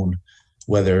phone,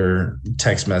 whether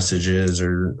text messages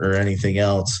or anything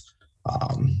else,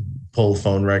 pull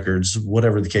phone records,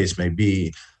 whatever the case may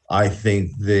be, I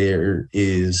think there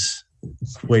is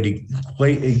quite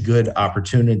a good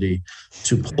opportunity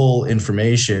to pull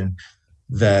information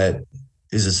that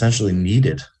is essentially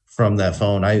needed from that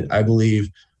phone. I believe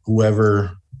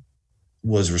whoever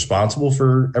was responsible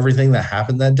for everything that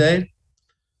happened that day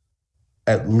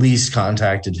at least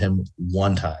contacted him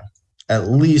at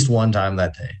least one time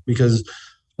that day. Because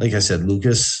like I said,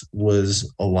 Lucas was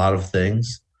a lot of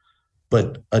things,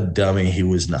 but a dummy he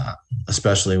was not,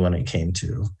 especially when it came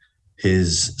to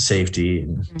his safety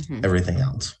and everything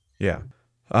else. Yeah.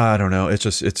 I don't know. It's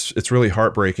just, it's really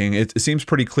heartbreaking. It seems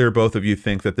pretty clear both of you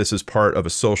think that this is part of a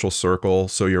social circle.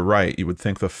 So you're right. You would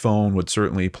think the phone would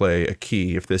certainly play a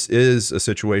key. If this is a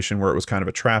situation where it was kind of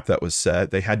a trap that was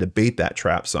set, they had to bait that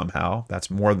trap somehow. That's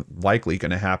more likely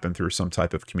going to happen through some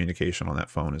type of communication on that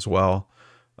phone as well.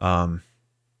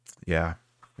 Yeah,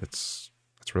 it's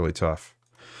really tough.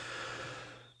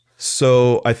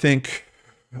 So I think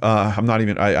I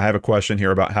have a question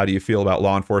here about how do you feel about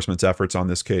law enforcement's efforts on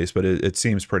this case, but it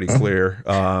seems pretty clear.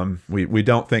 We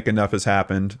don't think enough has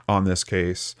happened on this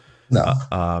case.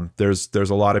 No. There's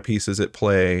a lot of pieces at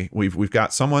play. We've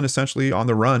got someone essentially on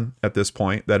the run at this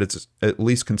point that it's at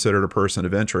least considered a person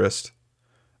of interest.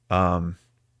 Have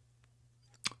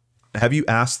you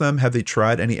asked them, have they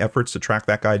tried any efforts to track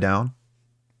that guy down?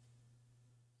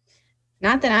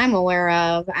 Not that I'm aware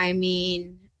of. I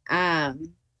mean,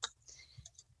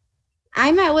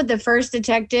 I met with the first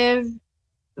detective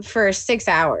for 6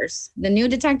 hours. The new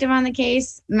detective on the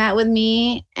case met with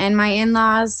me and my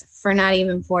in-laws for not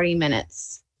even 40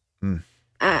 minutes.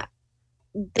 I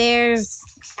don't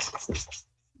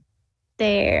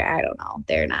know.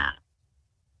 They're not.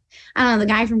 I don't know. The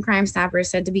guy from Crime Stoppers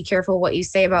said to be careful what you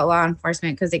say about law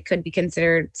enforcement because it could be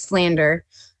considered slander.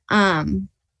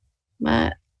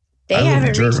 But they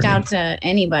haven't reached out to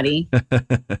anybody.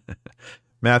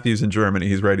 Matthew's in Germany.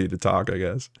 He's ready to talk, I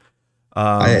guess.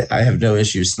 I have no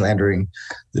issue slandering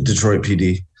the Detroit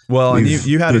PD. Well, and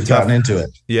you had gotten into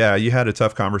it. Yeah, you had a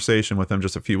tough conversation with him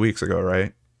just a few weeks ago,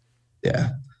 right?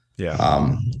 Yeah. Yeah.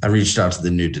 I reached out to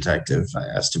the new detective. I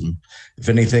asked him if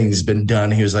anything's been done.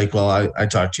 He was like, well, I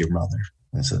talked to your mother.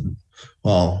 I said,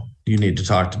 well, you need to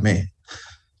talk to me.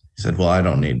 He said, well, I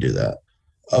don't need to do that.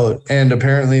 Oh, and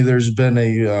apparently there's been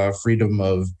a Freedom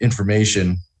of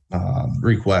Information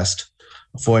request,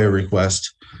 a FOIA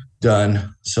request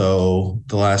done. So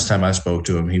the last time I spoke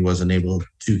to him, he wasn't able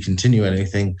to continue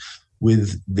anything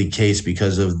with the case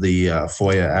because of the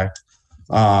FOIA Act.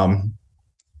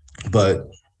 But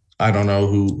I don't know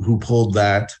who pulled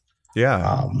that.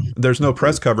 Yeah. There's no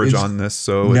press coverage on this.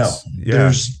 So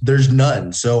there's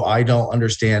none. So I don't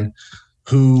understand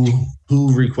who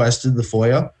requested the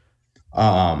FOIA.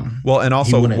 Well, and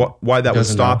also why that would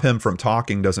stop him from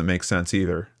talking doesn't make sense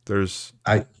either. None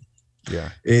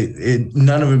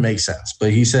of it makes sense.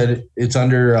 But he said it's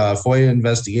under FOIA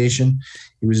investigation.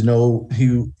 He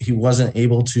wasn't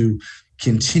able to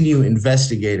continue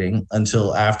investigating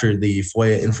until after the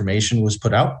FOIA information was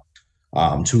put out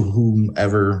to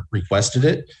whomever requested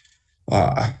it.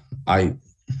 Like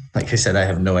I said, I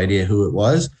have no idea who it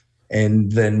was.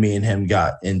 And then me and him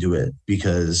got into it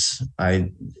because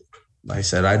I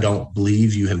said, I don't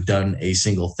believe you have done a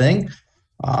single thing.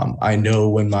 I know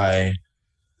when my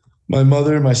My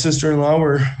mother and my sister-in-law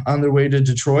were on their way to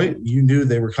Detroit. You knew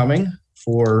they were coming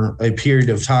for a period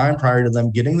of time prior to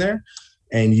them getting there,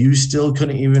 and you still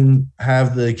couldn't even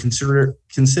have the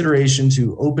consideration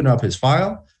to open up his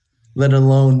file, let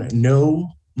alone know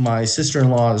my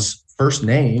sister-in-law's first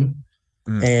name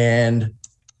and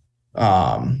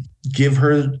give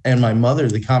her and my mother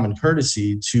the common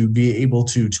courtesy to be able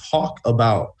to talk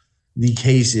about the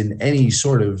case in any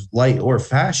sort of light or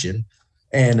fashion,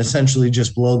 and essentially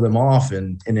just blow them off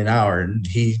in an hour. And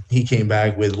he came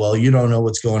back with, well, you don't know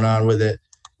what's going on with it,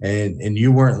 and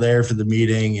you weren't there for the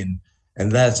meeting,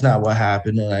 and that's not what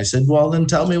happened. And I said, well, then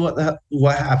tell me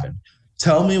what happened.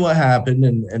 Tell me what happened,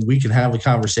 and we can have a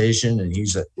conversation. And he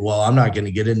said, well, I'm not going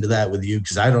to get into that with you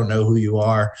because I don't know who you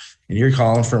are, and you're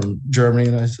calling from Germany.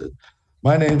 And I said,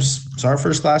 my name's Sergeant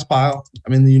First Class Pyle.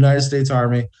 I'm in the United States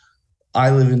Army. I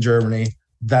live in Germany.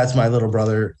 That's my little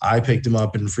brother. I picked him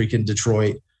up in freaking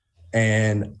Detroit,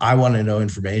 and I want to know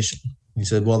information. He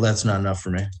said, well, that's not enough for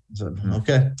me. I said,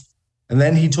 okay. And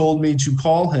then he told me to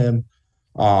call him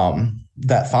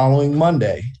that following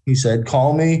Monday. He said,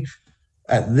 call me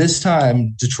at this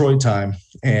time, Detroit time,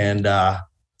 and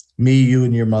me, you,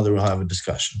 and your mother will have a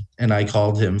discussion. And I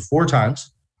called him 4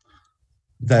 times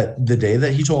that the day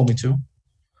that he told me to.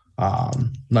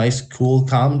 Nice, cool,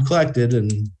 calm, and collected,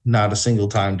 and not a single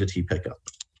time did he pick up.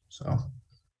 So,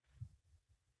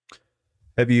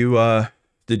 have you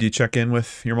did you check in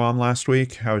with your mom last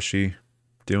week? How is she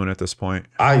doing at this point?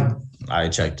 I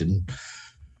checked in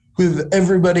with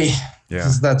everybody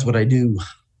because that's what I do.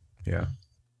 Yeah,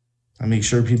 I make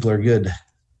sure people are good.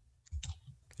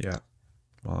 Yeah.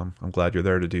 Well, I'm glad you're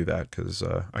there to do that, because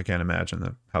I can't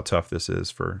imagine how tough this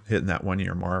is for hitting that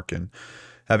 1-year mark and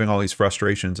having all these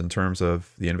frustrations in terms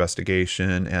of the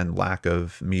investigation and lack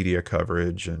of media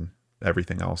coverage and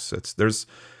everything else.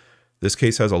 This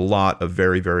case has a lot of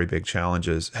very, very big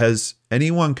challenges. Has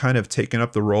anyone kind of taken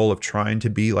up the role of trying to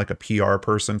be like a PR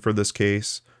person for this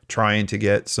case, trying to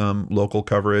get some local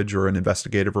coverage or an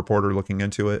investigative reporter looking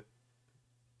into it?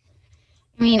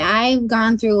 I mean, I've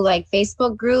gone through like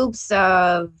Facebook groups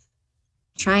of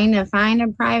trying to find a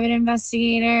private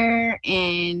investigator,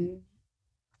 and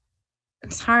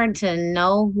it's hard to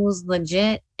know who's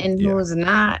legit and who's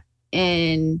not.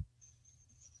 And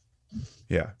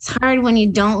it's hard when you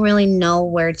don't really know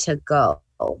where to go,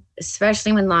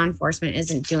 especially when law enforcement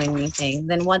isn't doing anything.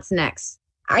 Then what's next?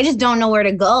 I just don't know where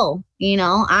to go. You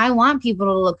know, I want people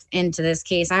to look into this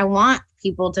case. I want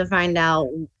people to find out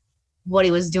what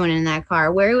he was doing in that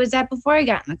car, where he was at before he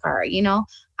got in the car. You know,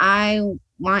 I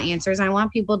want answers. I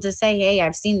want people to say, hey,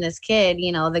 I've seen this kid,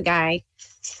 you know, the guy,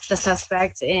 the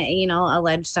suspect, you know,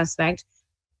 alleged suspect.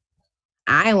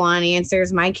 I want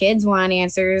answers. My kids want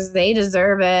answers. They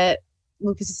deserve it.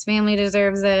 Lucas's family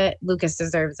deserves it. Lucas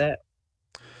deserves it.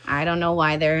 I don't know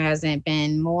why there hasn't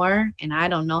been more, and I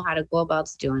don't know how to go about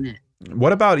doing it.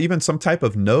 What about even some type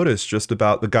of notice just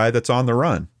about the guy that's on the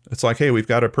run? It's like, hey, we've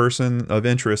got a person of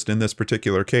interest in this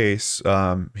particular case.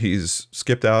 He's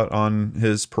skipped out on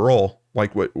his parole.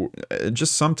 Like, what?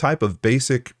 Just some type of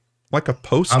basic, like a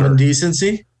poster. Common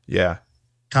decency. Yeah.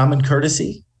 Common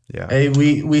courtesy. Yeah. Hey,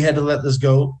 we had to let this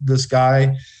go. This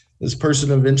guy, this person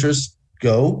of interest,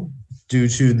 go due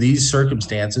to these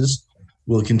circumstances.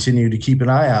 We'll continue to keep an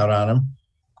eye out on him.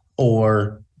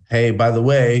 Or, hey, by the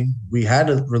way, we had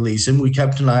to release him. We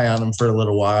kept an eye on him for a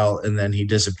little while, and then he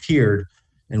disappeared,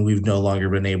 and we've no longer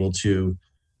been able to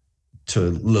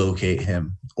locate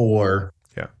him, or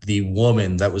the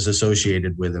woman that was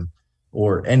associated with him,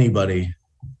 or anybody.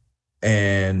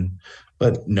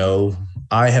 But no,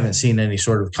 I haven't seen any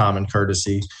sort of common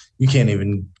courtesy. You can't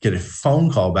even get a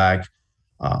phone call back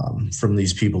from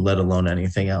these people, let alone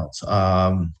anything else.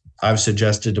 I've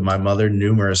suggested to my mother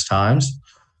numerous times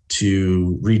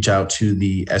to reach out to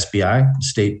the SBI,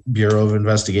 State Bureau of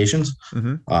Investigations,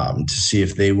 to see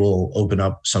if they will open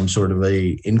up some sort of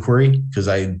a inquiry, because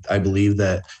I believe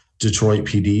that Detroit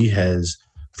PD has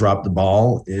dropped the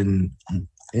ball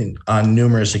on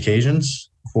numerous occasions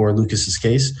for Lucas's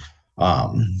case.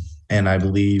 And I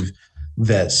believe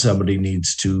that somebody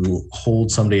needs to hold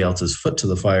somebody else's foot to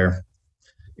the fire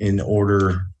in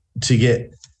order to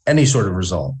get any sort of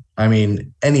result. I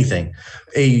mean, anything.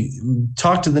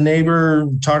 Talk to the neighbor,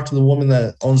 talk to the woman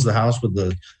that owns the house with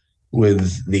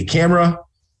the camera,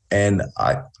 and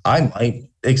I might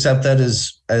accept that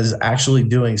as actually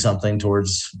doing something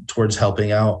towards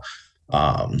helping out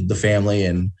the family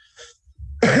and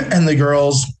the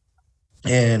girls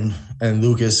and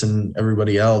Lucas and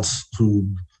everybody else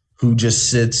who just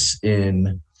sits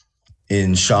in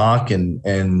shock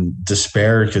and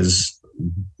despair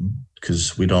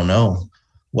because we don't know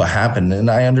what happened.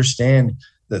 And I understand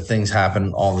that things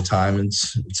happen all the time.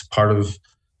 It's part of,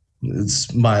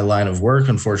 it's my line of work,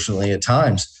 unfortunately, at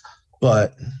times,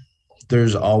 but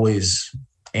there's always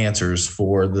answers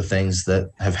for the things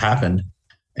that have happened.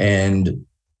 And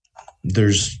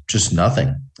there's just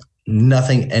nothing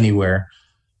anywhere,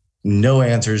 no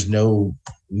answers, no,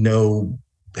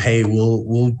 hey,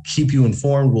 we'll keep you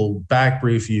informed, we'll back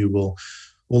brief you, we'll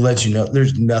let you know.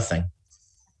 There's nothing.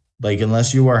 Like,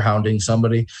 unless you are hounding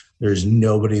somebody, there's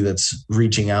nobody that's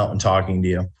reaching out and talking to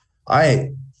you.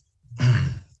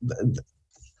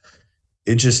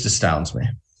 It just astounds me.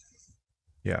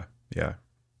 Yeah.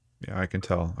 I can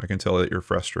tell that you're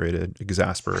frustrated,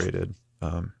 exasperated.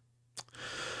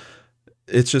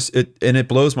 It's just, and it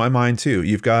blows my mind too.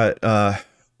 You've got,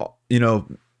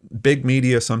 big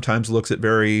media sometimes looks at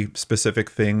very specific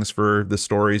things for the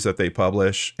stories that they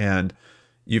publish. And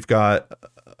you've got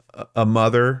a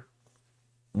mother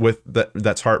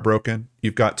that's heartbroken.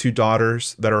 You've got two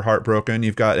daughters that are heartbroken.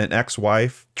 You've got an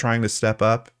ex-wife trying to step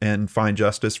up and find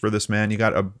justice for this man. You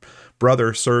got a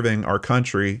brother serving our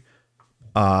country.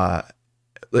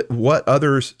 What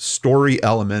other story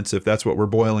elements, if that's what we're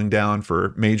boiling down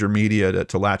for major media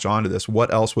to latch onto this,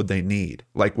 what else would they need?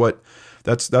 Like,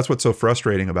 that's what's so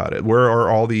frustrating about it. Where are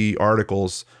all the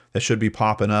articles that should be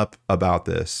popping up about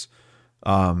this?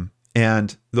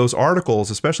 And those articles,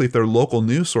 especially if they're local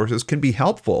news sources, can be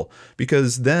helpful,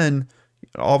 because then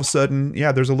all of a sudden,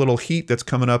 yeah, there's a little heat that's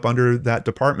coming up under that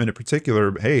department in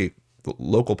particular. Hey, the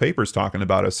local paper's talking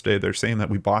about us today. They're saying that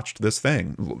we botched this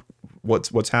thing.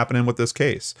 What's happening with this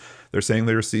case? They're saying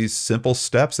there's these simple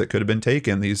steps that could have been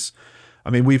taken.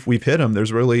 We've hit them.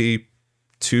 There's really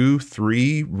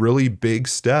 2-3 really big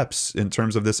steps in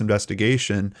terms of this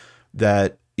investigation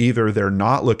that either they're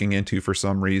not looking into for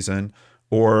some reason,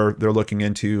 or they're looking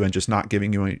into and just not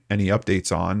giving you any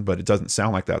updates on, but it doesn't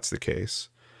sound like that's the case.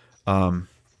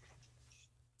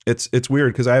 It's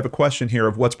weird, because I have a question here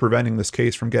of what's preventing this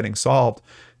case from getting solved.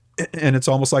 And it's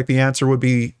almost like the answer would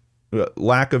be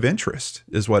lack of interest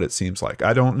is what it seems like.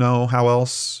 I don't know how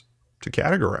else to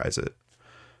categorize it.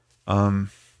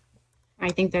 I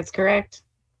think that's correct.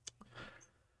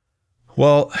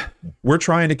 Well, we're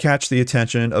trying to catch the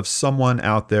attention of someone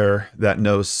out there that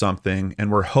knows something,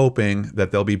 and we're hoping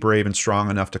that they'll be brave and strong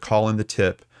enough to call in the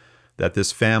tip that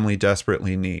this family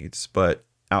desperately needs. But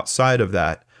outside of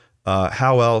that,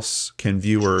 how else can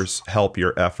viewers help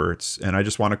your efforts? And I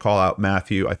just want to call out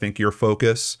Matthew. I think your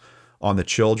focus on the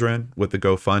children with the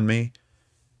GoFundMe,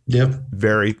 yep,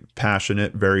 very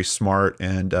passionate, very smart.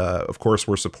 And of course,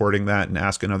 we're supporting that and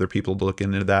asking other people to look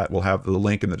into that. We'll have the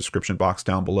link in the description box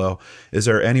down below. Is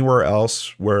there anywhere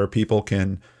else where people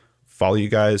can follow you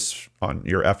guys on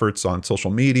your efforts on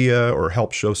social media or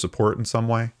help show support in some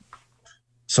way?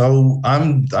 So I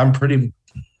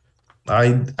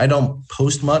don't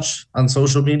post much on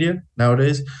social media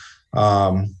nowadays.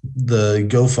 The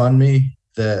GoFundMe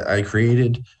that I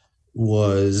created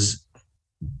was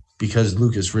because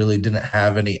Lucas really didn't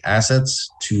have any assets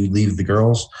to leave the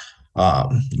girls,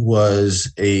 was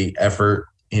a effort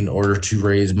in order to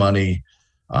raise money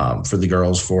for the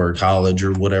girls for college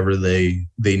or whatever they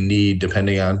need,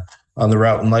 depending on the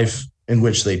route in life in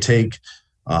which they take.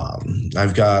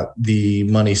 I've got the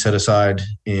money set aside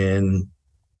in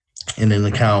an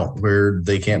account where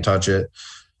they can't touch it.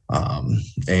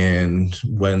 And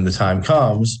when the time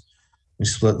comes, we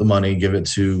split the money, give it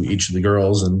to each of the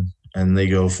girls, and they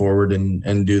go forward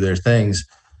and do their things.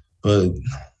 But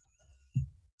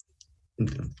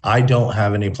I don't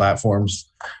have any platforms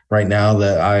right now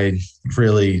that I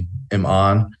really am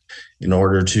on in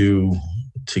order to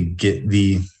get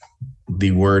the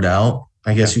word out.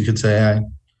 I guess you could say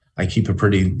I keep a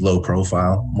pretty low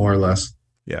profile, more or less.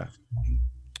 Yeah.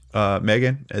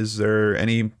 Megan, is there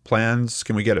any plans?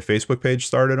 Can we get a Facebook page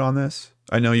started on this?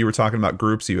 I know you were talking about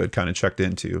groups you had kind of checked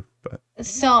into, but.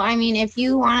 So, I mean, if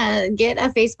you want to get a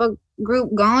Facebook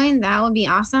group going, that would be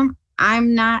awesome.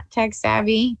 I'm not tech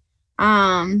savvy.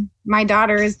 My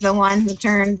daughter is the one who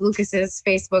turned Lucas's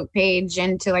Facebook page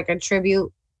into like a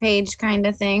tribute page kind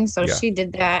of thing. So yeah. She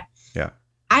did that. Yeah.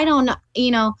 I don't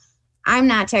know, I'm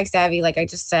not tech savvy. Like I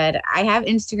just said, I have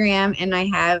Instagram and I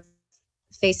have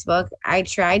Facebook. I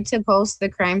tried to post the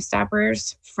Crime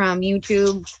Stoppers from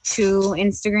YouTube to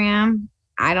Instagram.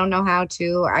 I don't know how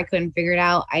to. I couldn't figure it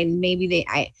out.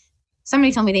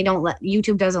 Somebody told me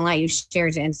YouTube doesn't let you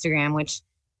share to Instagram, which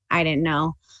I didn't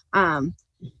know.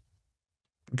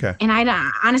 Okay. And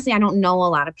honestly, I don't know a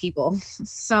lot of people.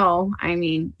 So, I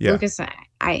mean, yeah. Lucas,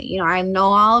 I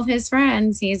know all of his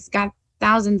friends. He's got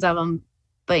thousands of them,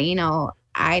 but we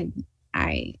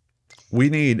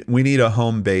need a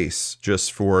home base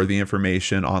just for the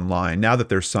information online. Now that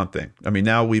there's something, I mean,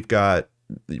 now we've got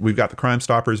we've got the Crime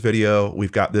Stoppers video.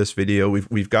 We've got this video.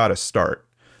 We've got to start.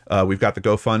 We've got the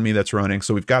GoFundMe that's running.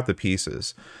 So we've got the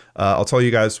pieces. I'll tell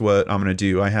you guys what I'm going to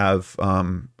do. I have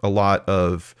a lot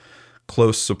of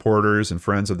close supporters and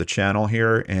friends of the channel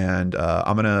here, and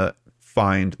I'm going to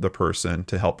find the person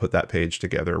to help put that page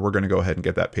together. We're going to go ahead and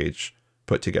get that page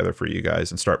put together for you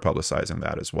guys and start publicizing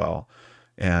that as well.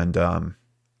 And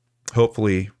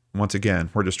hopefully, once again,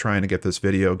 we're just trying to get this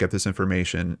video, get this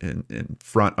information in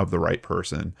front of the right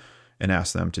person and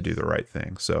ask them to do the right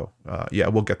thing. So yeah,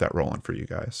 we'll get that rolling for you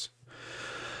guys.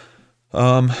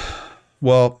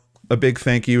 Well, a big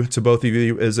thank you to both of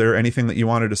you. Is there anything that you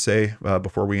wanted to say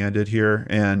before we ended here?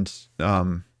 And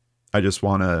I just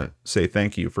want to say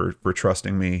thank you for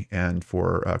trusting me and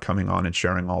for coming on and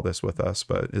sharing all this with us.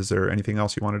 But is there anything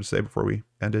else you wanted to say before we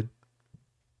ended?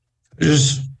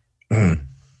 I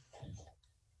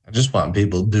just want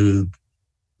people to do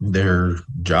their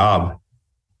job.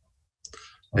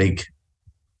 Like,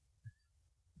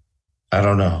 I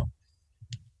don't know.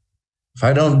 If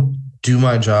I don't do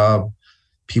my job,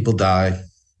 people die.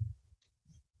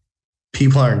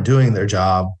 People aren't doing their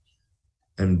job,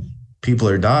 and people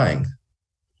are dying.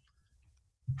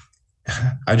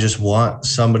 I just want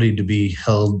somebody to be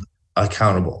held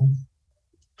accountable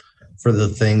for the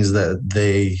things that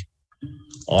they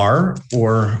are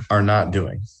or are not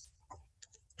doing.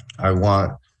 I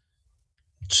want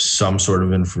some sort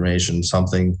of information,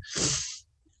 something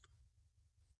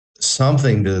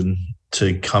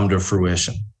to come to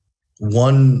fruition.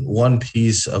 One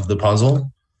piece of the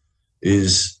puzzle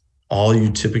is all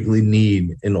you typically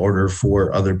need in order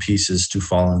for other pieces to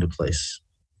fall into place.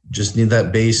 Just need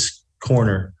that base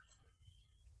corner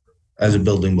as a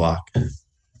building block.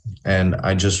 And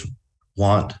I just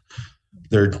want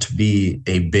there to be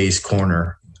a base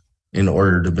corner in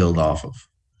order to build off of.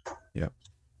 Yep.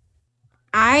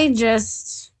 I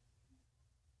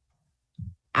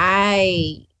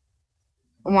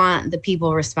want the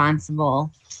people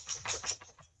responsible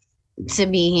to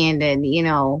be handed,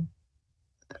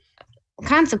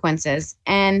 consequences.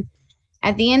 And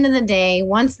at the end of the day,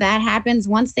 once that happens,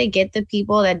 once they get the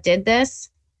people that did this,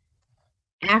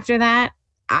 after that,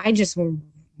 I just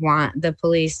want the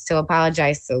police to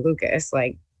apologize to Lucas,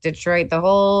 like Detroit, the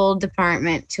whole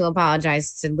department to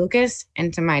apologize to Lucas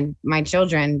and to my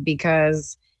children,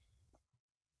 because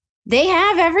they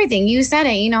have everything. You said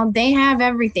it, they have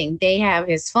everything. They have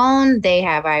his phone, they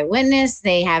have eyewitness,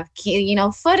 they have,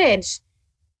 footage.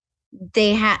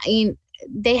 They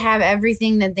have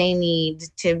everything that they need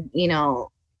to,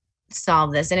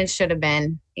 solve this. And it should have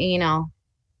been,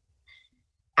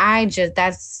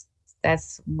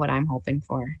 that's what I'm hoping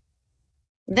for.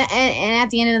 And at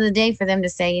the end of the day, for them to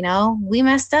say, we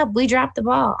messed up, we dropped the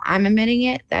ball. I'm admitting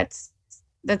it. That's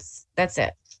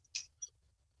it.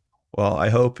 Well, I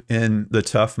hope in the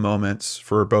tough moments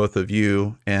for both of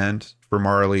you and for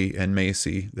Marley and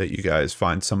Macy that you guys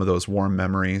find some of those warm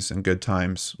memories and good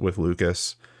times with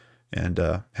Lucas, and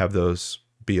have those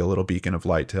be a little beacon of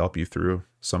light to help you through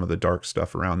some of the dark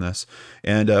stuff around this.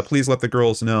 And please let the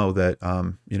girls know that,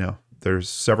 there's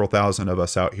several thousand of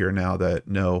us out here now that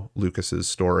know Lucas's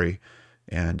story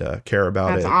and care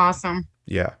about it. That's awesome.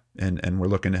 Yeah. And we're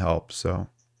looking to help. So,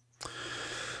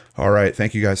 all right.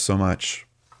 Thank you guys so much.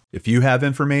 If you have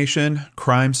information,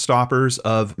 Crime Stoppers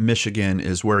of Michigan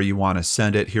is where you want to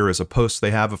send it. Here is a post they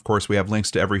have. Of course, we have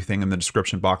links to everything in the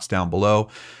description box down below.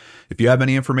 If you have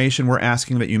any information, we're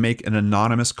asking that you make an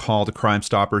anonymous call to Crime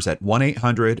Stoppers at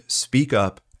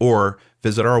 1-800-SPEAK-UP or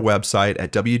visit our website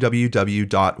at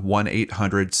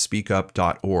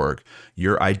www.1800speakup.org.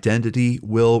 Your identity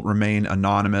will remain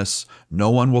anonymous. No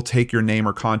one will take your name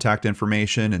or contact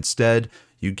information. Instead,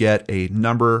 you get a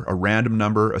number, a random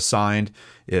number assigned.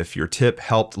 If your tip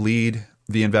helped lead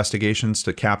the investigations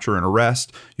to capture and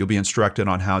arrest, you'll be instructed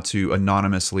on how to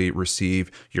anonymously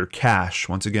receive your cash.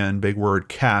 Once again, big word,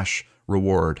 cash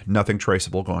reward. Nothing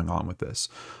traceable going on with this.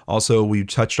 Also, we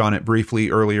touched on it briefly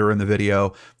earlier in the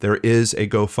video. There is a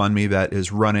GoFundMe that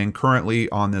is running currently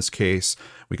on this case.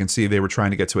 We can see they were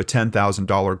trying to get to a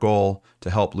 $10,000 goal to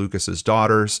help Lucas's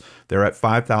daughters. They're at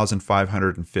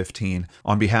 $5,515.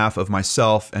 On behalf of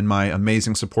myself and my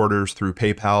amazing supporters through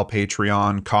PayPal,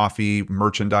 Patreon, coffee,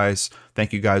 merchandise,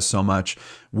 thank you guys so much.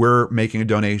 We're making a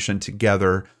donation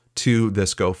together to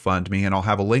this GoFundMe, and I'll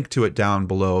have a link to it down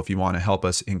below if you want to help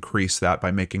us increase that by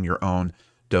making your own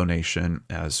donation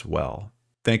as well.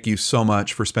 Thank you so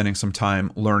much for spending some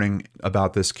time learning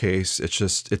about this case.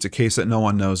 It's a case that no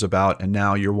one knows about, and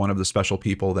now you're one of the special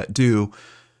people that do.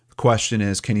 The question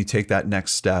is, can you take that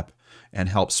next step and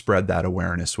help spread that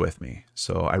awareness with me.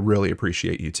 So I really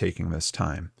appreciate you taking this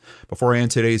time. Before I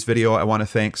end today's video, I want to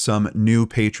thank some new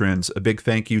patrons. A big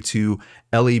thank you to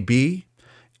Ellie B,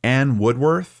 Ann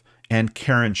Woodworth, and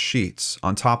Karen Sheets.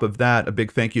 On top of that, a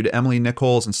big thank you to Emily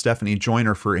Nichols and Stephanie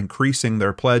Joyner for increasing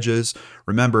their pledges.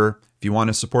 Remember, if you want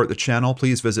to support the channel,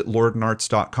 please visit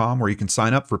lordandarts.com, where you can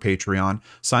sign up for Patreon,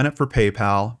 sign up for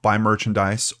PayPal, buy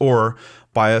merchandise, or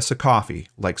buy us a coffee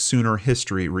like Sooner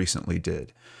History recently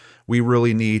did. We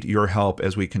really need your help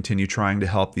as we continue trying to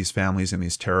help these families in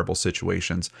these terrible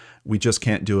situations. We just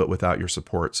can't do it without your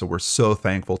support. So we're so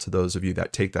thankful to those of you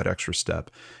that take that extra step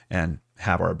and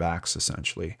have our backs,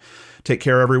 essentially. Take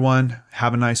care, everyone.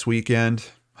 Have a nice weekend.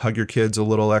 Hug your kids a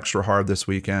little extra hard this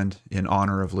weekend in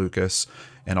honor of Lucas.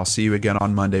 And I'll see you again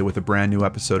on Monday with a brand new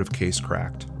episode of Case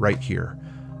Cracked right here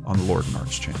on the Lord and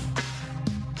Arts channel.